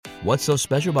What's so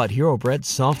special about Hero Bread's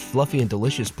soft, fluffy, and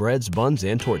delicious breads, buns,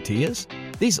 and tortillas?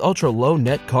 These ultra-low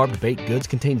net-carb baked goods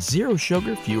contain zero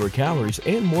sugar, fewer calories,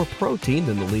 and more protein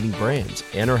than the leading brands,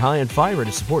 and are high in fiber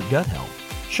to support gut health.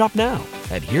 Shop now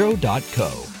at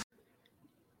hero.co.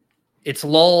 It's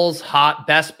Lolz Hot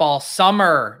Best Ball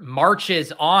Summer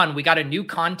marches on. We got a new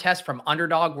contest from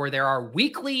Underdog where there are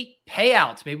weekly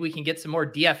payouts. Maybe we can get some more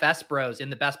DFS bros in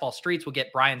the best ball streets. We'll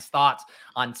get Brian's thoughts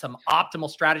on some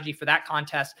optimal strategy for that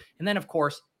contest. And then, of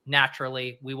course,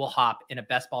 naturally, we will hop in a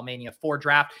Best Ball Mania 4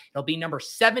 draft. It'll be number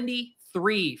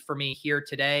 73 for me here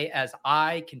today as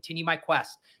I continue my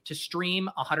quest to stream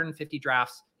 150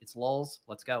 drafts. It's Lolz.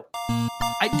 Let's go.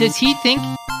 Does he think?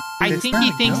 I think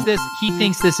he thinks this. He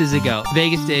thinks this is a go.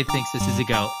 Vegas Dave thinks this is a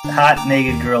go. Hot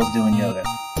naked girls doing yoga.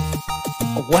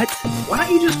 What? Why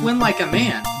don't you just win like a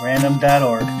man?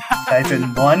 Random.org. Type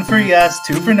in 1 for yes,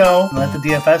 2 for no, and let the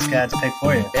DFS gods pick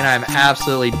for you. And I'm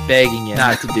absolutely begging you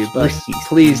not to dupe us.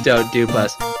 Please don't dupe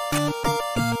us.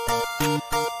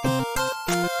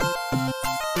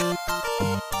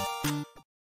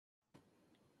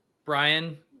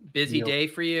 Brian, busy day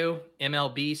for you.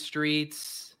 MLB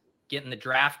streets, getting the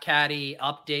draft caddy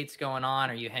updates going on.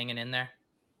 Are you hanging in there?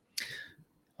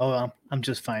 Oh, well, I'm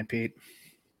just fine, Pete.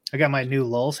 I got my new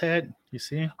Lolz hat. You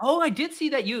see? Oh, I did see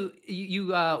that you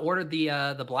ordered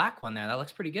the black one there. That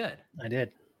looks pretty good. I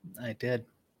did.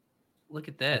 Look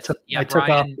at this. I took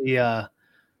off the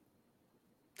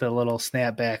little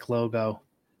snapback logo.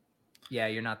 Yeah,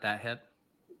 you're not that hip.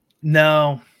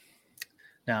 No.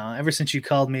 Ever since you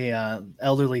called me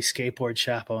elderly skateboard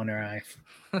shop owner,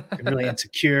 I've been really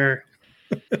insecure.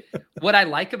 What I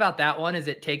like about that one is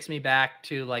it takes me back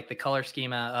to like the color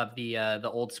schema of the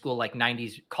old school like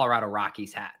 90s Colorado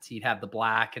Rockies hats. You'd have the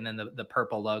black and then the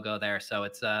purple logo there. So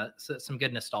it's some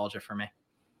good nostalgia for me.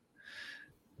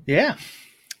 Yeah,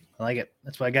 I like it.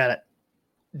 That's why I got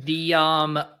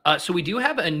it. So we do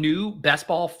have a new best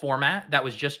ball format that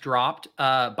was just dropped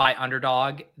by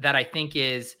Underdog that I think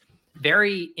is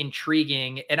very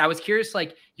intriguing. And I was curious,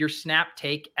 like your snap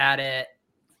take at it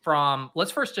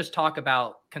let's first just talk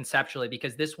about conceptually,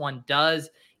 because this one does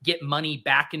get money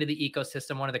back into the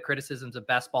ecosystem. One of the criticisms of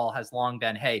best ball has long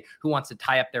been, hey, who wants to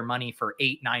tie up their money for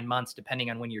 8-9 months,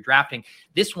 depending on when you're drafting?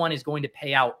 This one is going to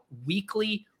pay out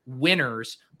weekly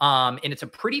winners. And it's a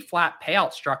pretty flat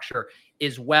payout structure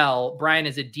as well. Brian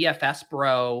is a DFS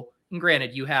bro. And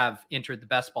granted, you have entered the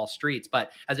best ball streets,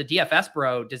 but as a DFS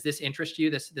bro, does this interest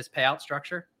you, this payout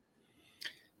structure?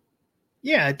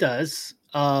 Yeah, it does.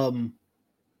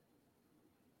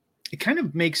 It kind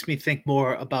of makes me think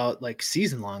more about like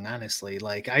season long, honestly.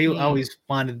 Like I always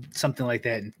wanted something like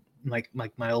that in like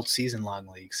my old season long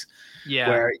leagues. Yeah.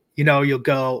 Where, you'll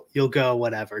go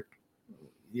whatever,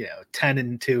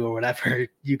 10-2 or whatever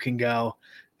you can go.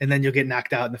 And then you'll get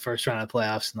knocked out in the first round of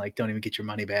playoffs and like don't even get your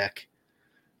money back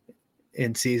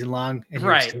in season long. And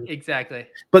right. Exactly.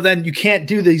 But then you can't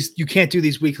do these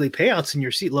weekly payouts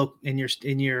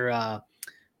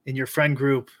in your friend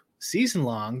group season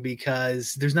long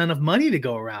because there's not enough money to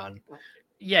go around.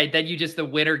 Yeah, then the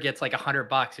winner gets like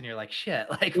 $100 and you're like, shit,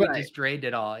 like we just drained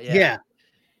it all. Yeah.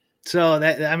 So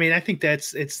I think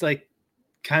it's like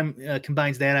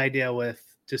combines that idea with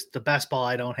just the best ball.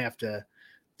 I don't have to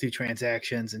do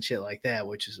transactions and shit like that,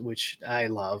 which I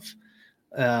love.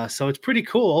 So it's pretty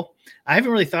cool. I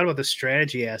haven't really thought about the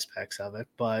strategy aspects of it,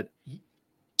 but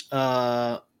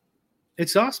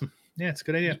it's awesome. Yeah, it's a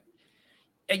good idea.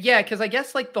 Yeah, because I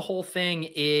guess like the whole thing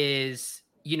is,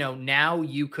 now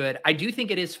I do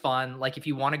think it is fun. Like if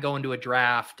you want to go into a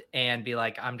draft and be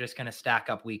like, I'm just going to stack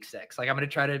up week 6. Like I'm going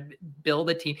to try to build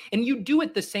a team. And you do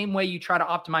it the same way you try to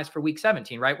optimize for week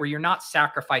 17, right? Where you're not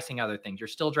sacrificing other things. You're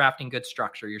still drafting good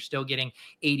structure. You're still getting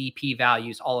ADP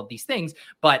values, all of these things.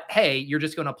 But hey, you're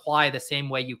just going to apply the same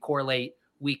way you correlate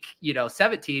week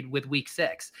 17 with week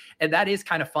 6. And that is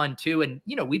kind of fun too. And,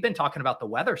 we've been talking about the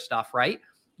weather stuff, right?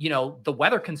 The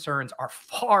weather concerns are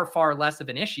far, far less of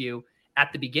an issue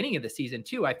at the beginning of the season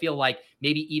too. I feel like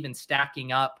maybe even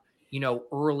stacking up,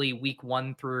 early week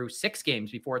 1 through 6 games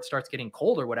before it starts getting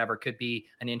cold or whatever could be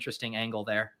an interesting angle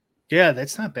there. Yeah,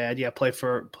 that's not bad. Yeah, play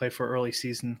for early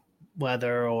season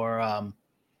weather or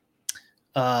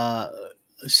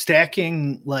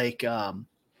stacking like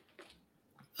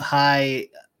high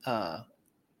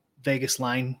Vegas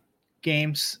line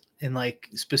games in like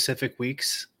specific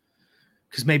weeks.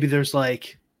 Because maybe there's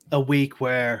like a week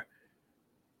where,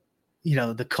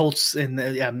 the Colts and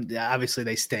obviously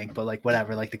they stink, but like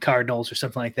whatever, like the Cardinals or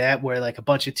something like that, where like a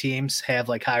bunch of teams have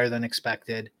like higher than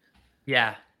expected.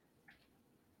 Yeah.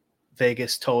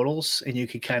 Vegas totals, and you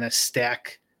could kind of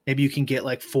stack. Maybe you can get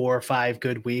like 4 or 5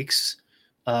 good weeks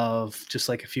of just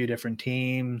like a few different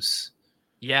teams.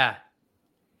 Yeah.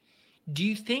 Do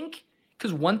you think,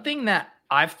 because one thing that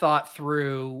I've thought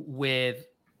through with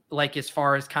like, as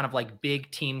far as kind of like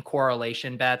big team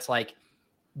correlation bets, like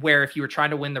where if you were trying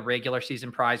to win the regular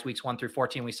season prize weeks 1 through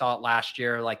 14, we saw it last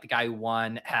year. Like the guy who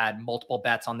won had multiple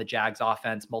bets on the Jags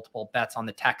offense, multiple bets on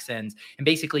the Texans, and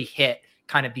basically hit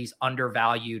kind of these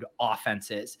undervalued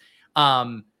offenses.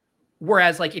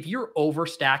 Whereas like if you're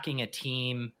overstacking a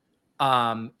team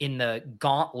in the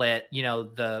gauntlet,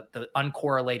 the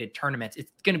uncorrelated tournaments,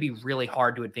 it's going to be really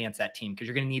hard to advance that team because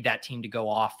you're going to need that team to go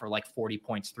off for like 40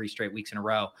 points 3 straight weeks in a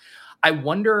row. I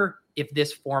wonder if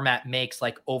this format makes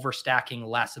like overstacking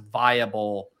less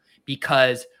viable,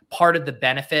 because part of the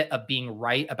benefit of being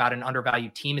right about an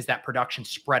undervalued team is that production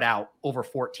spread out over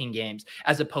 14 games,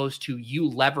 as opposed to you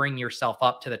levering yourself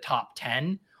up to the top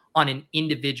 10 on an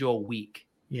individual week.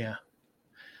 Yeah.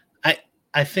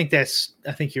 I think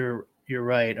you're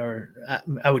right. Or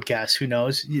I would guess, who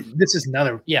knows? This is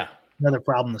another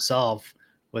problem to solve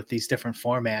with these different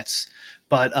formats.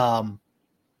 But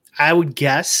I would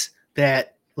guess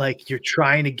that like you're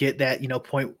trying to get that,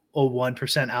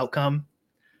 0.01% outcome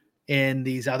in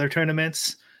these other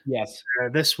tournaments. Yes.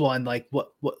 This one, like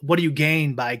what do you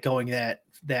gain by going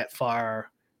that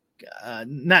far?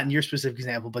 Not in your specific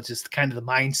example, but just kind of the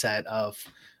mindset of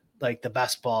like the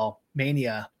best ball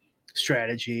mania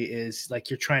strategy is like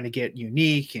you're trying to get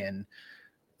unique and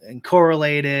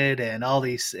correlated and all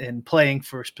these, and playing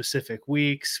for specific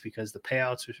weeks because the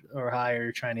payouts are higher.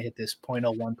 You're trying to hit this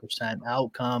 0.01%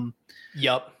 outcome.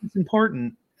 Yep. It's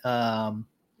important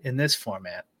in this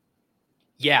format.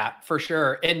 Yeah, for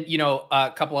sure. And,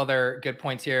 a couple other good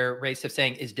points here. Race of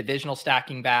saying, is divisional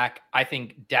stacking back? I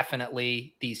think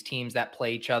definitely these teams that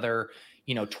play each other,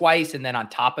 twice. And then on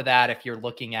top of that, if you're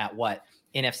looking at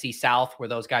NFC South, where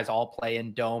those guys all play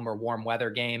in dome or warm weather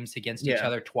games against each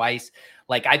other twice.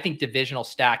 Like, I think divisional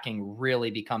stacking really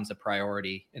becomes a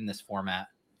priority in this format.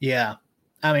 Yeah.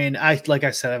 I mean, like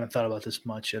I said, I haven't thought about this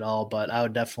much at all, but I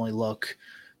would definitely look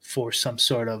for some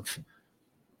sort of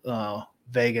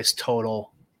Vegas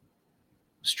total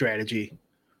strategy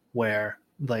where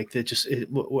like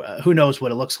who knows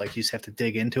what it looks like. You just have to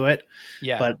dig into it.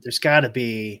 Yeah. But there's got to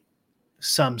be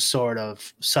some sort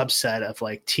of subset of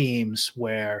like teams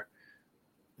where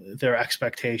their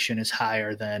expectation is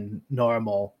higher than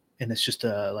normal, and it's just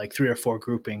like 3 or 4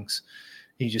 groupings.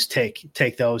 You just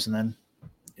take those and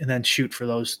then shoot for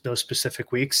those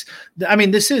specific weeks. I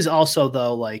mean, this is also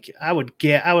though, like I would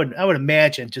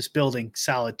imagine just building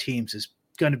solid teams is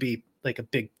going to be like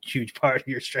a huge part of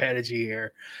your strategy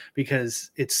here, because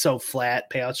it's so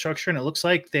flat payout structure, and it looks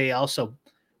like they also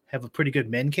have a pretty good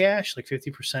min cash, like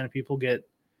 50% of people get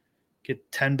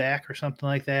 10 back or something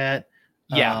like that.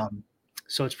 Yeah.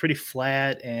 So it's pretty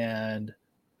flat, and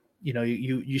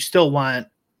you still want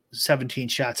 17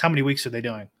 shots. How many weeks are they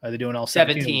doing? Are they doing all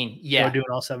 17? Yeah. They're doing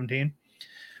all 17.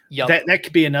 Yep. That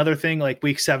could be another thing. Like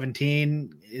week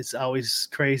 17 is always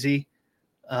crazy.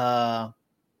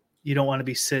 You don't want to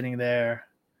be sitting there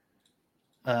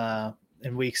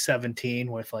in week 17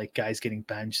 with like guys getting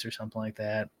benched or something like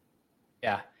that.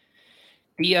 Yeah.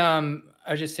 I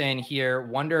was just saying here,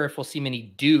 wonder if we'll see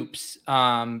many dupes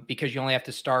because you only have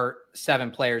to start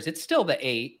 7 players. It's still the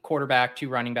 8: quarterback, 2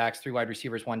 running backs, 3 wide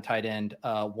receivers, 1 tight end,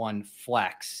 1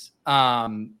 flex.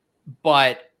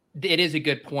 But it is a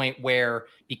good point where,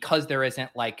 because there isn't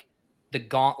like the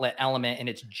gauntlet element and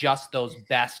it's just those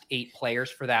best 8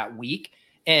 players for that week.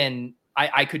 And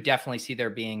I could definitely see there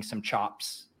being some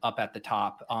chops up at the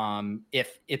top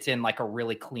if it's in like a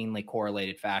really cleanly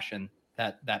correlated fashion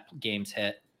that game's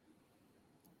hit.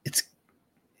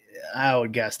 I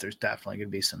would guess there's definitely going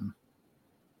to be some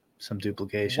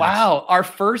duplications. Wow. Our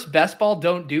first best ball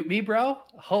don't dupe me, bro.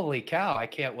 Holy cow. I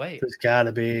can't wait. There's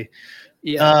gotta be.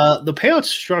 Yeah. The payout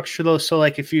structure though. So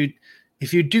like if you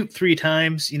dupe 3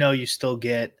 times, you still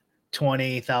get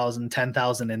 20,000,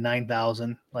 10,000, and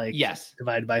 9,000, like yes,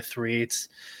 divided by 3. It's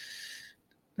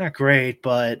not great,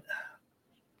 but.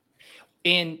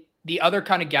 And the other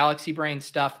kind of galaxy brain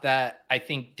stuff that I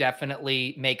think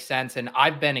definitely makes sense, and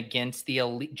I've been against the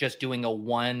elite, just doing a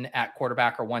 1 at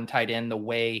quarterback or 1 tight end, the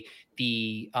way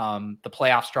the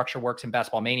playoff structure works in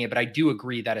Best Ball Mania, but I do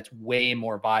agree that it's way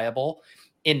more viable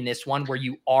in this one, where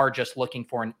you are just looking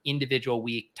for an individual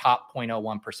week top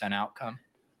 0.01% outcome.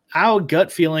 Our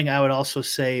gut feeling, I would also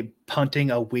say punting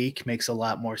a week makes a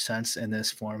lot more sense in this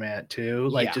format too.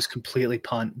 Like just completely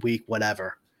punt week,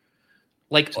 whatever.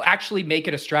 Like actually make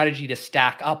it a strategy to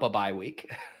stack up a bye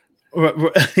week.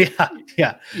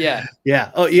 Yeah.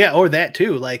 Oh yeah. Or that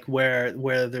too. Like where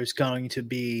there's going to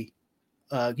be,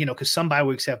 because some bye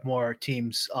weeks have more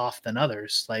teams off than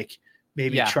others. Like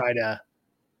maybe try to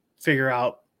figure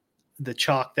out the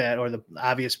chalk that or the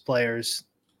obvious players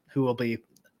who will be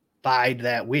buyed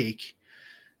that week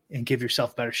and give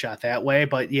yourself a better shot that way.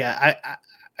 But yeah,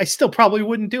 I still probably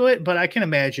wouldn't do it, but I can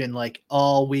imagine like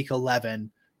all week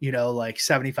 11, like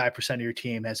 75% of your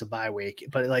team has a bye week,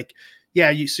 but like, yeah,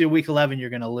 you see week 11, you're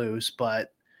going to lose,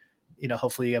 but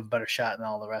hopefully you have a better shot in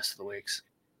all the rest of the weeks.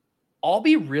 I'll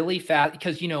be really fast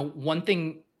because, one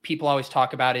thing people always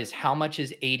talk about is how much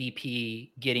is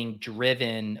ADP getting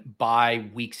driven by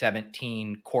week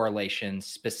 17 correlations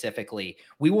specifically.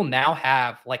 We will now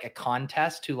have like a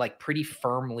contest to like pretty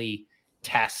firmly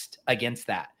test against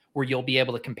that, where you'll be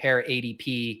able to compare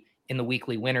ADP in the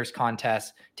weekly winners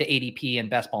contest to ADP in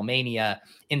Best Ball Mania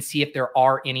and see if there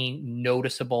are any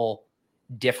noticeable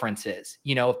differences.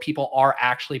 If people are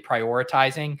actually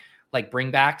prioritizing like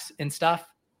bringbacks and stuff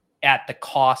at the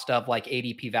cost of like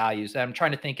ADP values. And I'm trying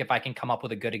to think if I can come up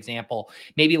with a good example.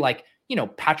 Maybe like,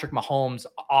 Patrick Mahomes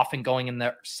often going in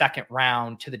the second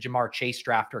round to the Jamar Chase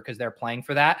drafter because they're playing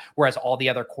for that, whereas all the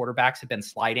other quarterbacks have been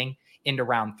sliding into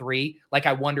round 3. Like,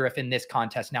 I wonder if in this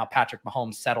contest now Patrick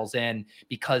Mahomes settles in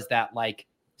because that like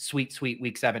sweet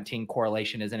week 17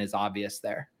 correlation isn't as obvious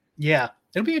there. Yeah.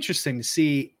 It'll be interesting to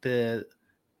see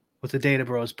what the data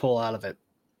bros pull out of it.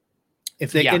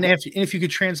 If they and if you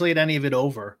could translate any of it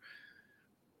over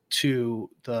to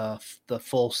the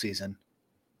full season.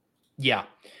 Yeah.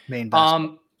 Main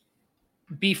best.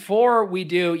 Before we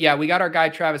do, we got our guy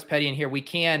Travis Petty in here. We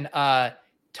can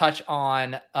touch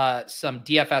on some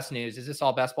DFS news. Is this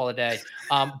all best ball today?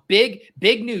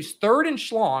 Big news. Third and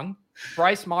Schlong,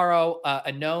 Bryce Morrow,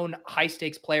 a known high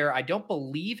stakes player. I don't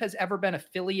believe has ever been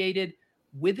affiliated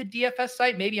with a DFS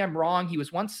site. Maybe I'm wrong. He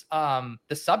was once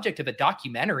the subject of a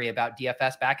documentary about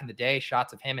DFS back in the day,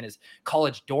 shots of him in his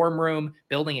college dorm room,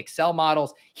 building Excel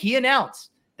models. He announced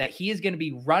that he is going to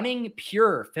be running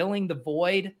Pure, filling the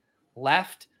void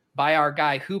left by our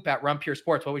guy Hoop at Run Pure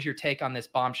Sports. What was your take on this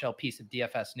bombshell piece of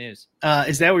DFS news?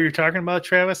 Is that what you're talking about,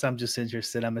 Travis? I'm just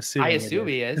interested. I'm assuming. I assume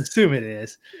he is. Assume it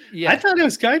is. Yeah. I thought it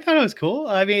was cool.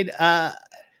 I mean,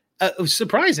 it was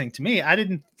surprising to me. I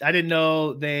didn't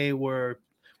know they were.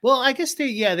 Well, I guess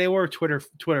they were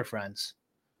Twitter friends,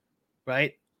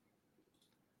 right?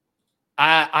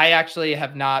 I actually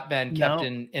have not been kept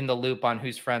in the loop on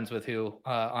who's friends with who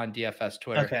on DFS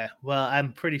Twitter. Okay, well,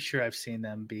 I'm pretty sure I've seen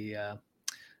them be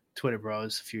Twitter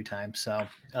bros a few times, so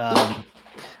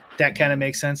that kind of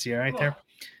makes sense here, right there.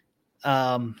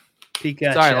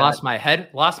 Sorry, lost my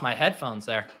headphones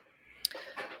there.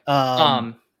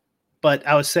 But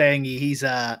I was saying he's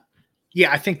I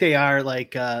think they are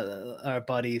like our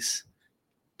buddies,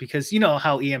 because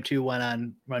how EM2 went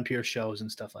on Run Pure shows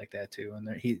and stuff like that too, and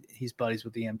he's buddies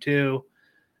with EM2.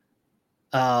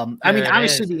 I mean,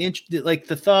 obviously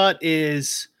the thought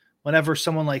is whenever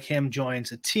someone like him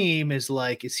joins a team is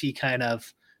he kind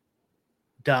of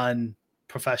done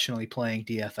professionally playing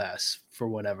DFS for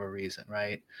whatever reason,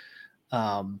 right?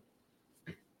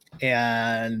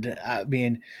 And I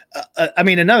mean,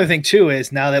 another thing too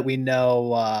is now that we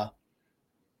know,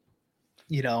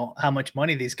 how much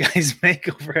money these guys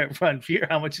make over at Run Pure,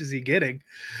 how much is he getting?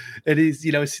 And he's,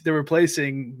 they're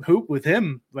replacing Hoop with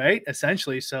him, right?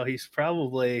 Essentially. So he's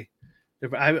probably,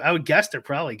 I would guess they're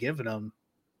probably giving him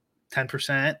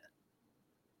 10%.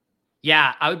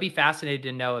 Yeah. I would be fascinated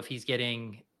to know if he's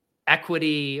getting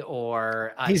equity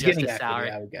or he's just getting a salary.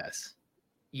 Equity, I would guess.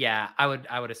 Yeah, I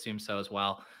would assume so as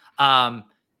well.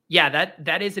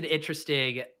 That is an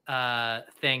interesting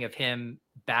thing of him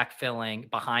backfilling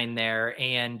behind there,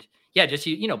 and just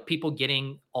people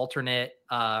getting alternate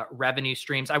revenue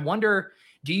streams. I wonder,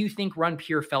 do you think Run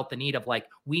Pure felt the need of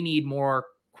we need more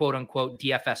quote unquote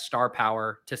DFS star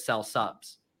power to sell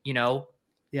subs?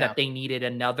 That they needed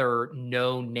another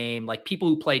no name, like people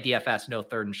who play DFS know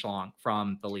Third and Schlong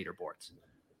from the leaderboards.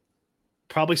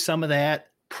 Probably some of that.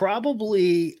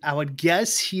 Probably, I would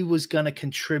guess he was going to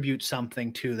contribute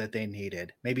something too that they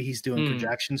needed. Maybe he's doing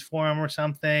projections for him or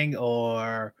something,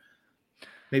 or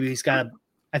maybe he's got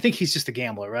I think he's just a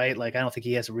gambler, right? I don't think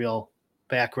he has a real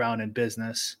background in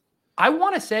business. I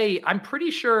want to say, I'm pretty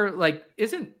sure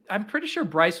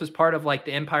Bryce was part of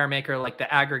the Empire Maker,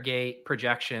 the aggregate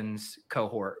projections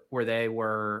cohort where they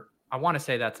were, I want to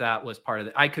say that was part of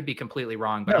it. I could be completely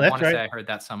wrong, but I want to say I heard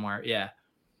that somewhere. Yeah.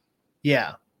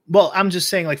 Yeah. Well, I'm just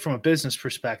saying, from a business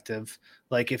perspective,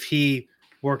 if he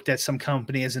worked at some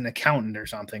company as an accountant or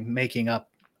something, making up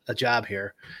a job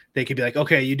here, they could be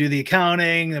okay, you do the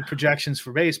accounting, the projections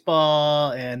for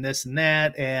baseball and this and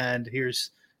that, and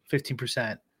here's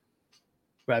 15%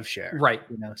 rev share. Right.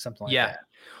 Something like that.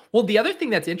 Well, the other thing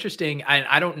that's interesting,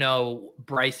 I don't know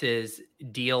Bryce's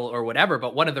deal or whatever,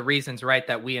 but one of the reasons, right,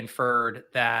 that we inferred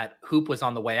that Hoop was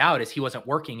on the way out is he wasn't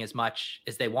working as much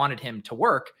as they wanted him to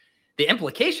work. The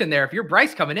implication there, if you're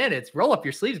Bryce coming in, it's roll up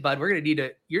your sleeves, bud. We're going to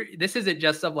need this isn't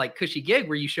just some like cushy gig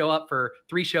where you show up for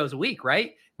 3 shows a week,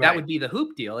 right? That would be the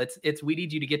Hoop deal. It's we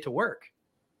need you to get to work.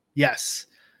 Yes.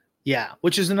 Yeah.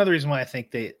 Which is another reason why I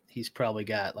think he's probably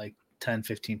got like 10,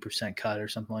 15% cut or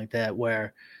something like that,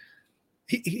 where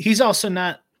he's also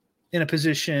not in a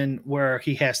position where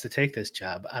he has to take this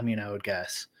job. I mean, I would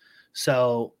guess.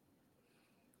 So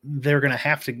they're going to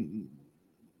have to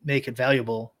make it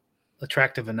valuable,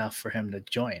 attractive enough for him to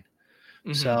join.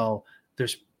 Mm-hmm. So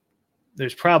there's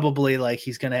probably like,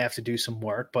 he's going to have to do some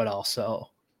work, but also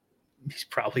he's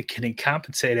probably getting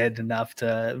compensated enough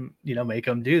to, make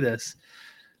him do this.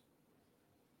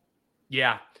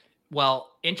 Yeah.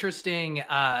 Well, interesting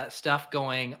stuff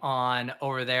going on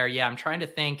over there. Yeah, I'm trying to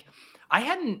think. I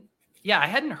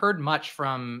hadn't heard much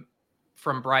from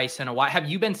Bryce in a while. Have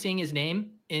you been seeing his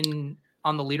name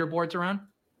on the leaderboards around?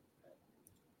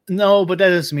 No, but that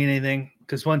doesn't mean anything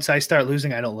because once I start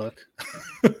losing, I don't look.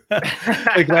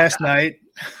 Like last night.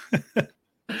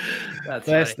 That's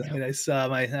last funny. night I saw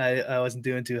I wasn't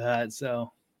doing too hot,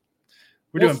 so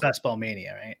we're doing Best Ball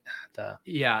Mania, right?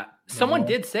 Yeah. Someone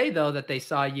did say though that they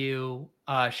saw you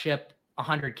ship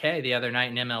 100K the other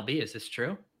night in MLB. Is this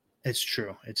true? It's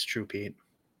true. It's true, Pete.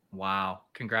 Wow.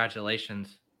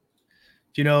 Congratulations.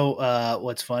 Do you know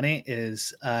what's funny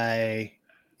is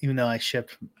even though I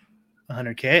shipped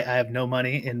 100K, I have no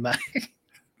money in my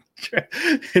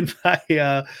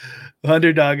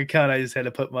underdog account. I just had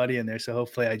to put money in there. So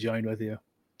hopefully I joined with you.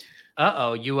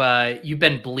 Uh-oh, you've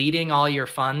been bleeding all your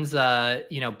funds,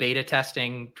 beta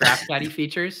testing draft caddy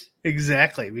features.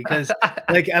 Exactly, because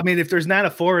if there's not a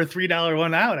 $4 or $3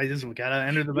 one out, I just gotta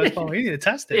enter the Best Ball Media to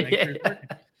test it. Make sure it's working.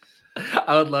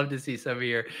 I would love to see some of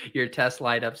your test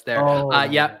lineups there.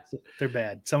 Yeah, they're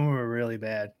bad. Some of them are really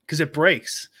bad because it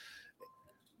breaks.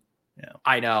 Yeah,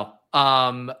 I know.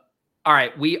 All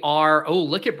right, we are. Oh,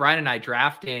 look at Brian and I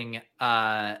drafting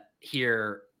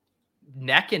here.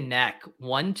 Neck and neck,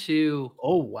 1-2.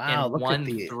 Oh wow, and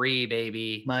 1-3,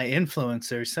 baby. My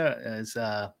influencer is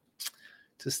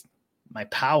just my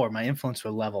power, my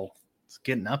influencer level. It's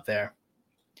getting up there.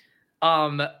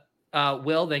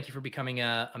 Will, thank you for becoming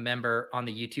a member on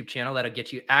the YouTube channel. That'll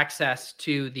get you access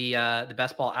to the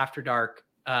Best Ball After Dark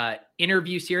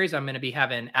interview series. I'm going to be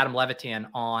having Adam Levitan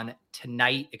on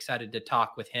tonight. Excited to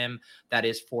talk with him. That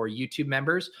is for YouTube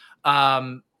members.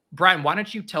 Brian, why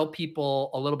don't you tell people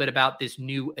a little bit about this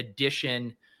new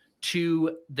addition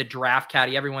to the draft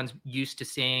caddy? Everyone's used to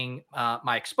seeing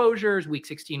my exposures, week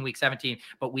 16, week 17,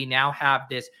 but we now have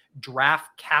this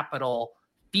draft capital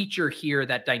feature here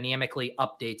that dynamically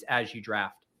updates as you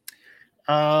draft.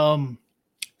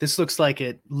 This looks like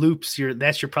it loops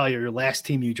that's probably your last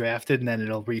team you drafted, and then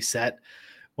it'll reset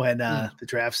when the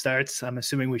draft starts. I'm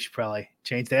assuming we should probably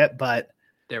change that, but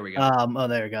there we go.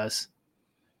 There it goes.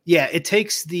 Yeah, it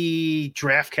takes the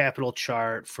draft capital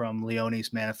chart from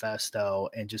Leone's manifesto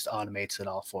and just automates it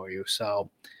all for you.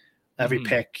 So every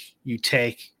pick you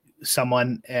take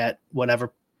someone at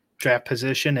whatever draft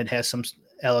position, it has some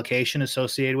allocation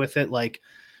associated with it, like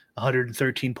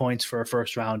 113 points for a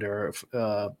first rounder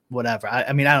or whatever. I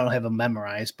don't have them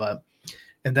memorized,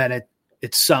 and then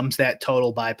it sums that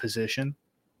total by position.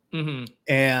 Mm-hmm.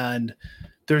 And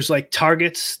there's like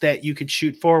targets that you could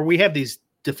shoot for. We have these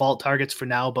default targets for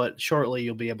now, but shortly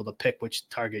you'll be able to pick which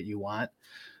target you want.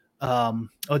 Did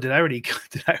I already go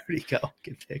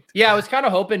get picked? Yeah, I was kind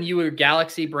of hoping you were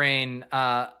Galaxy Brain,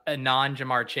 a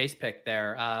non-Jamar Chase pick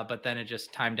there, but then it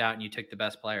just timed out and you took the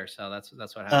best player. So that's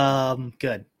what happened.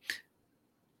 Good.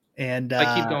 And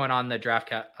but keep going on the draft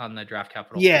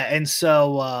capital. Yeah, and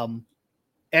so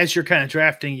as you're kind of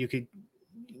drafting, you could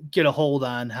get a hold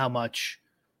on how much,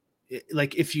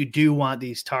 like if you do want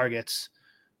these targets,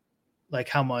 like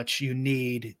how much you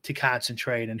need to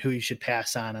concentrate and who you should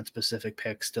pass on specific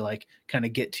picks to like kind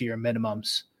of get to your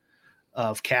minimums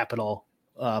of capital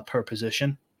per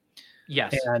position.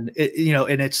 Yes. And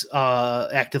it's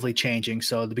actively changing.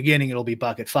 So at the beginning, it'll be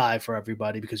bucket 5 for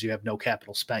everybody because you have no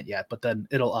capital spent yet, but then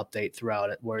it'll update throughout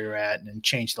it where you're at and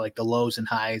change like the lows and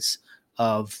highs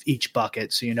of each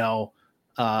bucket. So,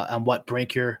 on what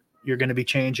brink you're going to be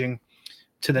changing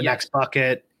to the next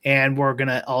bucket. And we're going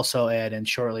to also add in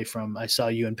shortly I saw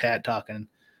you and Pat talking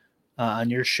on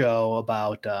your show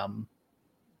about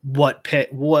what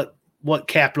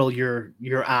capital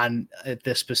you're on at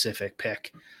this specific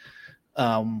pick,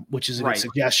 which is a good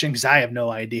suggestion because I have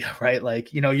no idea, right?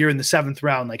 Like, you're in the 7th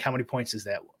round, like how many points is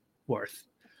that worth?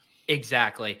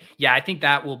 Exactly. Yeah, I think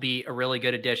that will be a really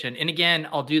good addition. And again,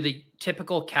 I'll do the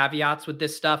typical caveats with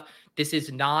this stuff. This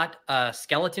is not a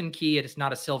skeleton key. It is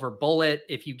not a silver bullet.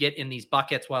 If you get in these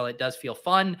buckets, while it does feel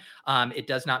fun, it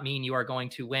does not mean you are going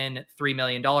to win $3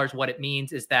 million. What it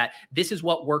means is that this is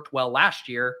what worked well last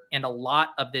year. And a lot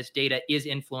of this data is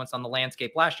influenced on the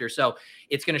landscape last year. So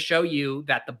it's going to show you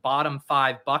that the bottom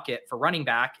 5 bucket for running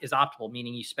back is optimal,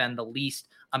 meaning you spend the least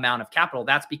amount of capital.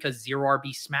 That's because zero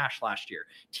RB smashed last year.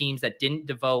 Teams that didn't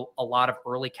devote a lot of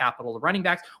early capital to running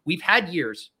backs. We've had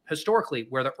years historically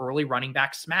where the early running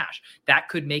backs smash. That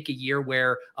could make a year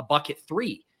where a bucket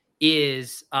 3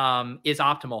 is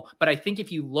optimal. But I think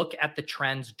if you look at the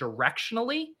trends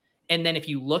directionally, and then if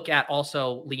you look at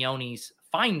also Leone's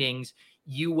findings,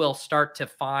 you will start to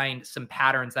find some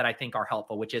patterns that I think are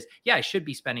helpful, which is, yeah, I should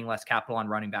be spending less capital on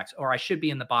running backs, or I should be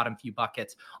in the bottom few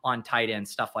buckets on tight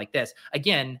ends, stuff like this.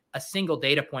 Again, a single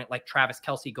data point like Travis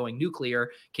Kelce going nuclear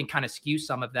can kind of skew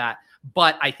some of that.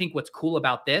 But I think what's cool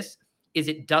about this is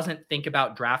it doesn't think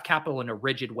about draft capital in a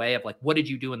rigid way of like, what did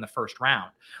you do in the first round?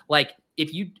 Like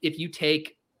if you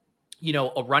take,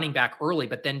 a running back early,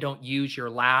 but then don't use your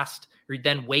last, or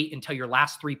then wait until your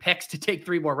last 3 picks to take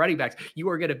 3 more running backs, you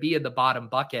are going to be in the bottom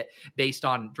bucket based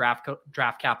on draft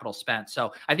capital spent.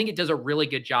 So I think it does a really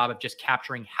good job of just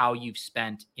capturing how you've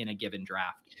spent in a given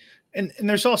draft. And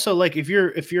there's also like, if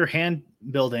you're hand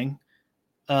building,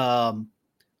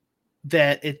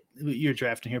 you're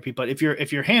drafting here, Pete, but if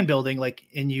you're hand building, like,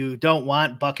 and you don't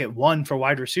want bucket 1 for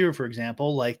wide receiver, for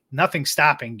example, like nothing's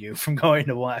stopping you from going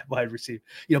to wide receiver,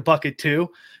 bucket 2.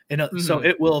 And so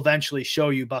it will eventually show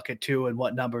you bucket 2 and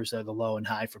what numbers are the low and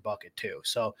high for bucket 2.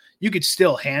 So you could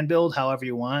still hand build however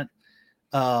you want.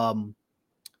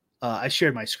 I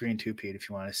shared my screen too, Pete, if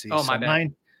you want to see. Oh, my bad.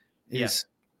 Mine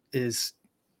is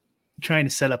trying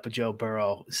to set up a Joe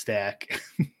Burrow stack,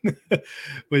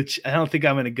 which I don't think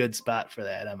I'm in a good spot for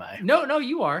that, am I? No,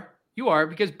 you are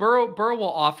because Burrow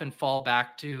will often fall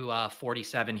back to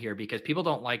 47 here because people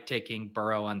don't like taking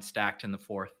Burrow unstacked in the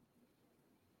 4th.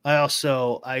 I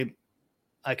also,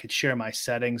 I could share my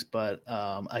settings, but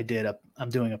I'm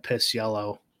doing a piss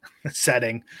yellow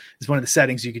setting. It's one of the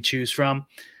settings you could choose from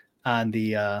on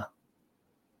the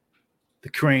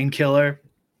Crane Killer.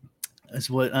 Is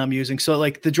what I'm using. So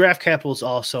like the draft capital is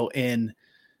also in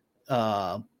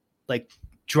like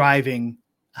driving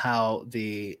how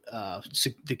the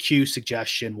Q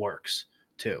suggestion works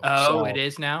too. Oh, so, it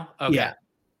is now? Okay. Yeah.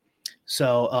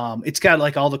 So it's got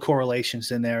like all the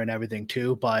correlations in there and everything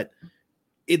too, but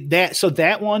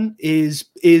that one is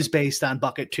based on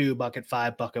bucket 2, bucket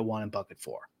 5, bucket 1, and bucket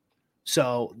 4.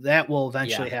 So that will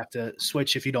eventually have to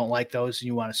switch if you don't like those and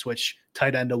you want to switch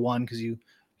tight end to 1 because you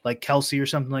like Kelce or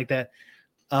something like that.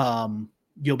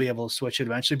 You'll be able to switch it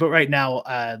eventually. But right now,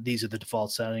 these are the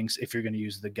default settings if you're going to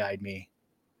use the guide me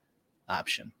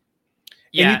option.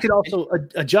 Yeah. And you could also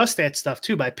adjust that stuff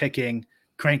too by picking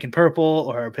crank and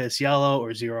purple or piss yellow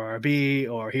or zero RB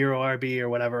or hero RB or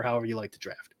whatever, however you like to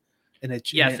draft. And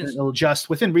it'll adjust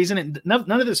within reason. And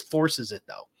none of this forces it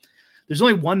though. There's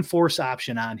only one force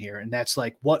option on here, and that's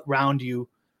like what round you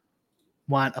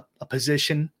want a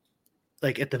position.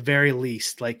 Like at the very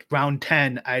least, like round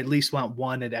 10, I at least want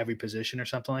 1 at every position or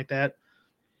something like that.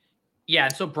 Yeah.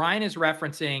 So Brian is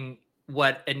referencing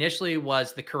what initially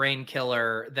was the Karain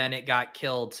Killer. Then it got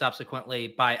killed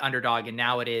subsequently by Underdog. And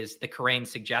now it is the Karain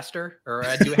Suggester, or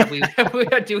do we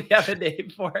have a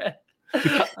name for it?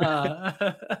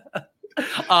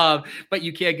 But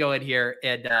you can go in here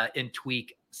and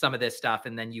tweak some of this stuff,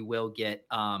 and then you will get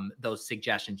those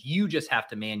suggestions. You just have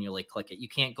to manually click it. You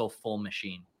can't go full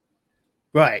machine.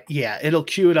 Right. Yeah. It'll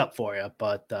queue it up for you,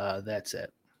 but that's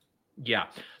it. Yeah.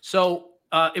 So,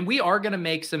 and we are going to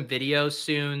make some videos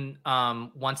soon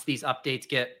once these updates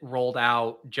get rolled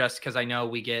out, just because I know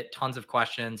we get tons of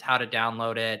questions, how to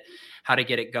download it, how to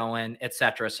get it going,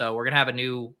 etc. So we're going to have a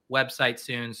new website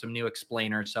soon, some new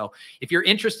explainers. So if you're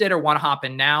interested or want to hop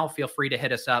in now, feel free to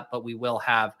hit us up, but we will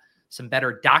have some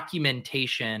better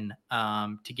documentation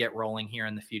to get rolling here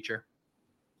in the future.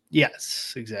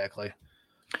 Yes, exactly.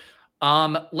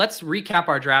 Let's recap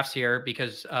our drafts here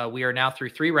because we are now through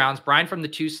 3 rounds. Brian from the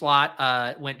 2 slot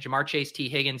went Jamar Chase, T.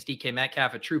 Higgins, DK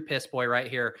Metcalf, a true piss boy right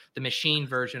here, the machine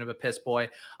version of a piss boy.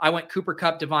 I went Cooper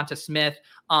Kupp, Devonta Smith.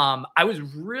 I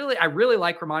really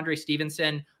like Ramondre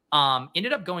Stevenson.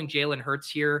 Ended up going Jalen Hurts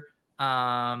here.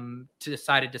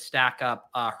 Decided to stack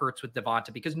up Hurts with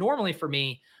Devonta because normally for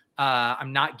me,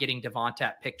 I'm not getting Devonta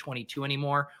at pick 22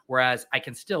 anymore, whereas I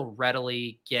can still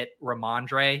readily get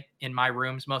Ramondre in my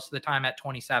rooms most of the time at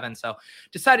 27. So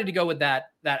decided to go with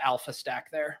that alpha stack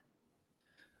there.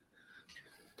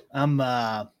 I'm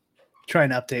Trying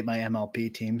to update my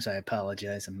MLP teams. I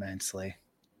apologize immensely.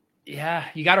 Yeah,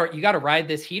 you gotta ride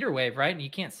this heater wave, right? And you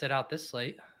can't sit out this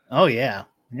slate. Oh yeah,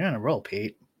 you're on a roll,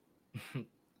 Pete.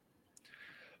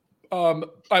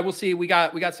 I will see. We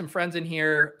got some friends in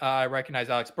here. I recognize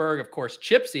Alex Berg, of course.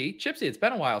 Chipsy, it's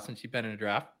been a while since you've been in a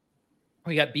draft.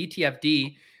 We got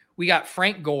BTFD. We got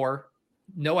Frank Gore.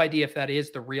 No idea if that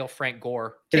is the real Frank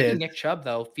Gore. Taking Nick Chubb,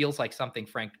 though, feels like something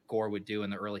Frank Gore would do in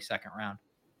the early second round.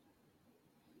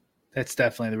 That's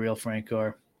definitely the real Frank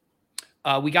Gore.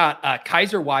 We got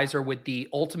Kaiser Weiser with the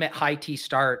ultimate high T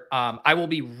start. I will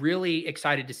be really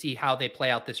excited to see how they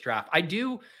play out this draft. I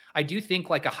do think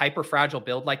like a hyper fragile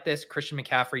build like this, Christian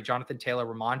McCaffrey, Jonathan Taylor,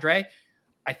 Ramondre,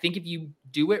 I think if you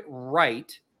do it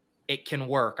right, it can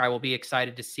work. I will be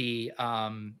excited to see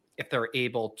if they're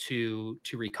able to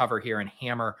recover here and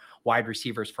hammer wide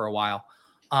receivers for a while.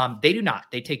 They do not.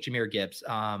 They take Jahmyr Gibbs.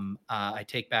 I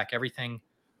take back everything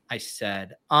I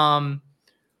said. All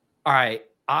right.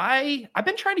 I've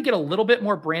been trying to get a little bit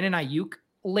more Brandon Ayuk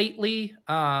lately.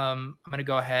 I'm going to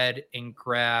go ahead and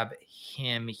grab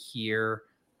him here.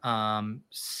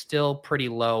 Still pretty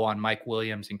low on Mike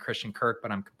Williams and Christian Kirk,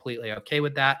 but I'm completely okay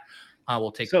with that.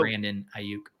 We'll take Brandon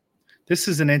Ayuk. This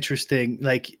is an interesting,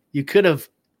 like, you could have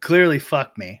clearly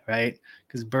fucked me, right?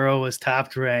 Because Burrow was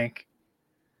top rank.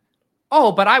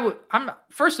 Oh, but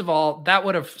first of all, that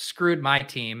would have screwed my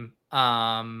team.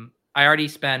 I already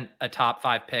spent a top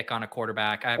 5 pick on a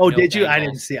quarterback. Did you? I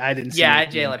didn't see. Yeah,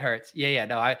 Jalen Hurts. Yeah.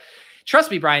 No,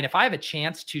 trust me, Brian, if I have a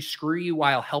chance to screw you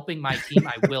while helping my team,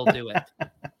 I will do it.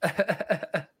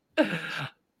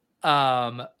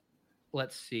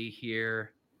 Let's see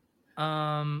here.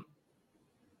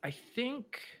 I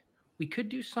think we could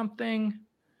do something.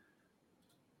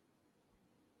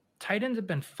 Tight ends have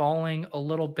been falling a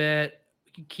little bit.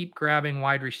 We can keep grabbing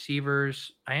wide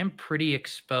receivers. I am pretty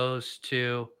exposed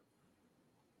to,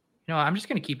 I'm just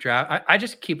going to keep draft. I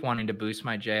just keep wanting to boost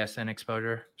my JSN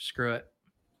exposure. Screw it.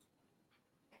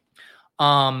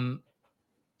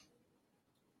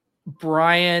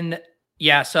 Brian,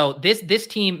 yeah. So this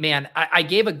team, man, I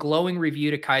gave a glowing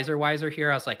review to Kaiser Weiser here.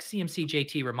 I was like, CMC,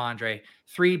 JT, Ramondre,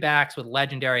 3 backs with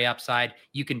legendary upside.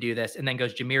 You can do this. And then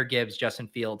goes Jahmyr Gibbs, Justin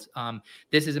Fields.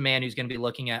 This is a man who's going to be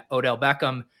looking at Odell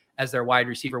Beckham as their wide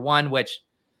receiver 1, which,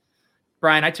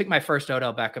 Brian, I took my first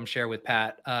Odell Beckham share with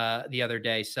Pat the other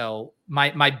day. So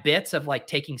my bits of like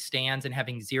taking stands and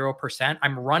having 0%,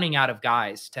 I'm running out of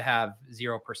guys to have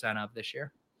 0% of this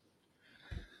year.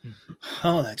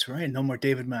 Oh, that's right. No more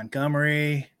David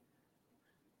Montgomery.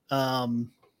 Do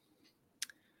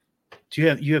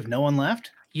you have no one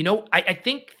left? I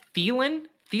think Thielen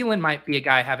might be a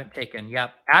guy I haven't taken.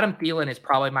 Yep. Adam Thielen is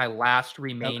probably my last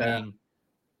remaining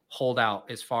holdout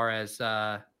as far as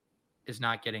is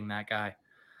not getting that guy.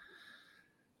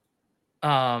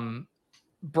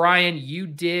 Brian, you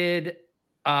did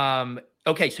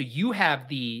okay, so you have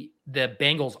the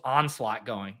Bengals onslaught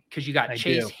going because you got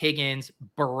Chase, Higgins,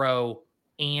 Burrow,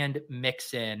 and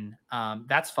Mixon.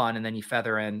 That's fun, and then you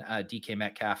feather in DK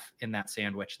Metcalf in that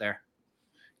sandwich there.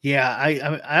 Yeah,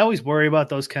 I always worry about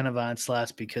those kind of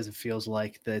onslaughts because it feels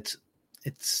like that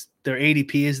it's their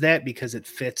ADP is that because it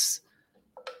fits.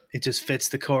 It just fits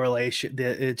the correlation.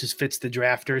 It just fits the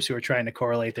drafters who are trying to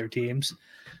correlate their teams.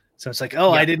 So it's like,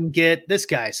 I didn't get this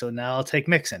guy, so now I'll take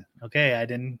Mixon. Okay, I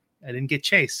didn't get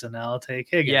Chase, so now I'll take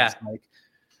Higgins. Yeah.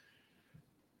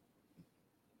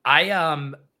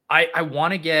 I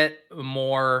want to get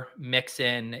more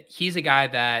Mixon. He's a guy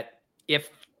that if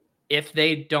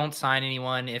they don't sign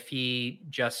anyone, if he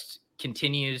just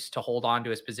continues to hold on to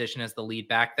his position as the lead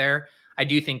back there, I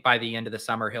do think by the end of the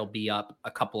summer, he'll be up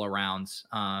a couple of rounds,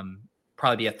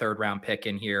 probably be a 3rd round pick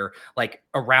in here, like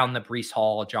around the Breece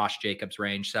Hall, Josh Jacobs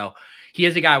range. So he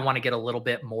is a guy I want to get a little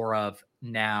bit more of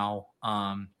now,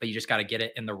 but you just got to get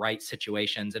it in the right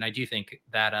situations. And I do think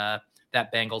that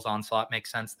that Bengals onslaught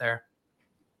makes sense there.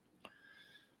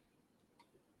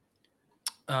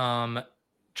 Trying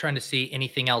to see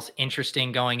anything else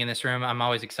interesting going in this room. I'm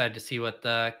always excited to see what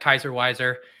the Kaiser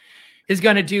Weiser is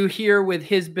going to do here with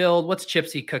his build. What's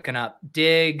Chipsy cooking up?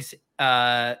 Diggs,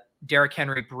 Derrick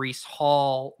Henry, Breece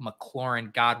Hall,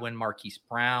 McLaurin, Godwin, Marquise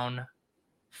Brown.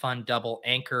 Fun double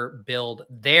anchor build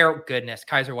there. Goodness,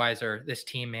 Kaiser Weiser, this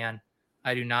team, man.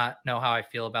 I do not know how I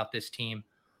feel about this team.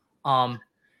 What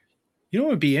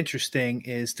would be interesting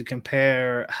is to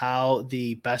compare how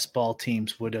the best ball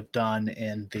teams would have done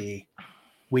in the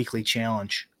weekly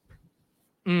challenge.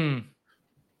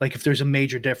 Like if there's a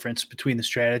major difference between the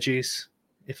strategies,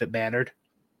 if it mattered.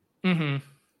 Mm-hmm.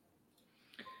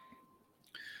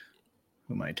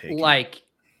 Who am I taking? Like,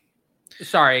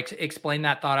 sorry, explain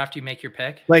that thought after you make your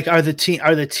pick. Like, are the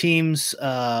teams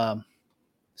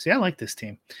See, I like this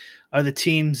team. Are the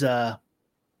teams that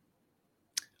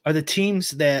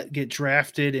get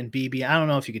drafted in BBM? I don't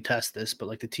know if you could test this, but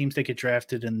like the teams that get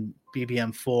drafted in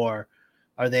BBM4,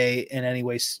 are they in any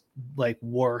way like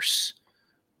worse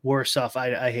off?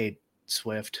 I hate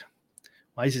Swift.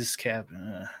 Why is this cap?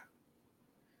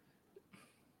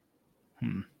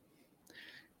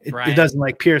 It doesn't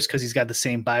like Pierce because he's got the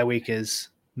same bye week as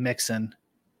Mixon.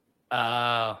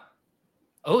 So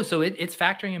it's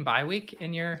factoring in bye week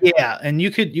in your. Yeah, and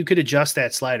you could adjust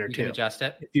that slider too. You can adjust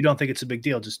it. If you don't think it's a big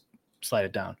deal, just slide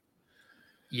it down.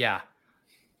 Yeah.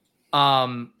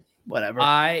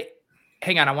 Whatever.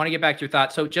 Hang on. I want to get back to your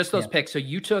thoughts. So just those picks. So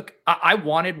you took, I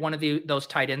wanted one of those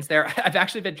tight ends there. I've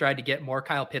actually been trying to get more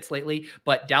Kyle Pitts lately,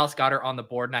 but Dallas Goedert on the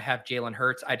board and I have Jalen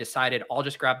Hurts. I decided I'll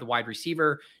just grab the wide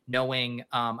receiver knowing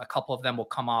a couple of them will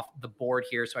come off the board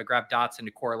here. So I grabbed Dotson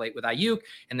to correlate with Ayuk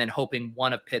and then hoping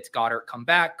one of Pitts, Goddard come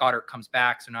back. Goddard comes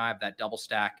back. So now I have that double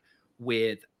stack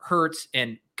with Hurts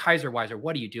and Kaiser Weiser.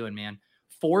 What are you doing, man?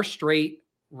 4 straight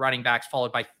running backs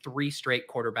followed by 3 straight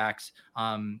quarterbacks.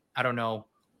 I don't know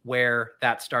where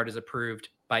that start is approved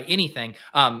by anything.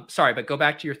 Sorry, but go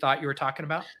back to your thought you were talking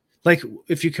about. Like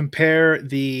if you compare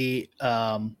the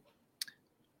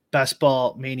Best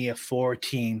Ball Mania 4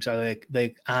 teams, are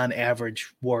they on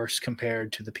average worse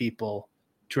compared to the people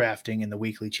drafting in the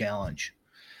weekly challenge?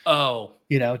 Oh,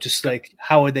 just like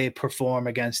how would they perform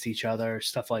against each other,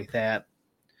 stuff like that.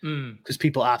 Because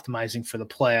people optimizing for the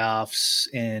playoffs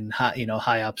and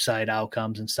high upside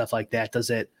outcomes and stuff like that. Does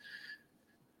it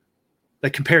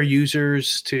like compare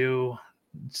users to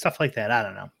stuff like that? I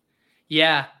don't know.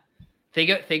 Yeah.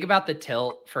 Think about the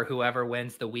tilt for whoever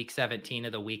wins the week 17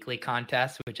 of the weekly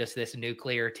contest with just this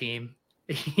nuclear team,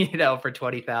 for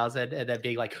 20,000 and then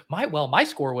being like, my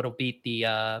score would have beat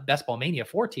the Best Ball Mania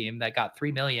 4 team that got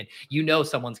 3 million.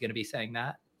 Someone's going to be saying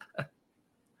that.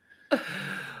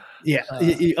 Yeah.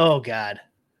 Oh God.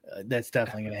 That's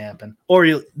definitely going to happen. Or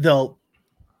they'll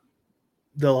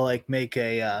like make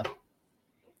the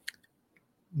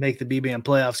BBM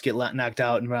playoffs, get knocked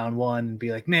out in round 1 and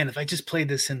be like, man, if I just played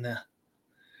this in the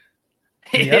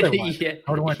other one, I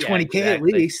would have won 20K exactly. At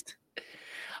least.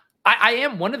 I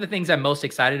am. One of the things I'm most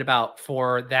excited about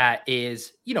for that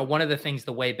is, one of the things,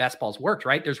 the way best balls worked,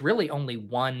 right? There's really only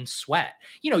one sweat.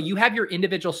 You have your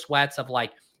individual sweats of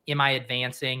like, am I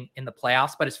advancing in the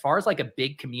playoffs? But as far as like a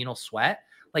big communal sweat,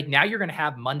 like now you're going to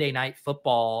have Monday Night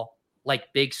Football,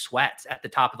 like big sweats at the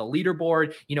top of the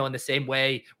leaderboard, in the same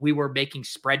way we were making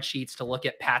spreadsheets to look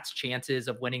at Pat's chances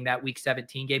of winning that week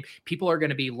 17 game. People are going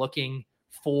to be looking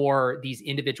for these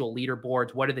individual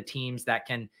leaderboards. What are the teams that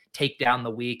can take down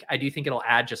the week? I do think it'll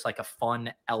add just like a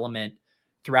fun element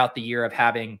throughout the year of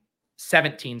having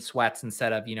 17 sweats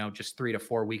instead of, just 3 to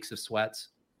 4 weeks of sweats.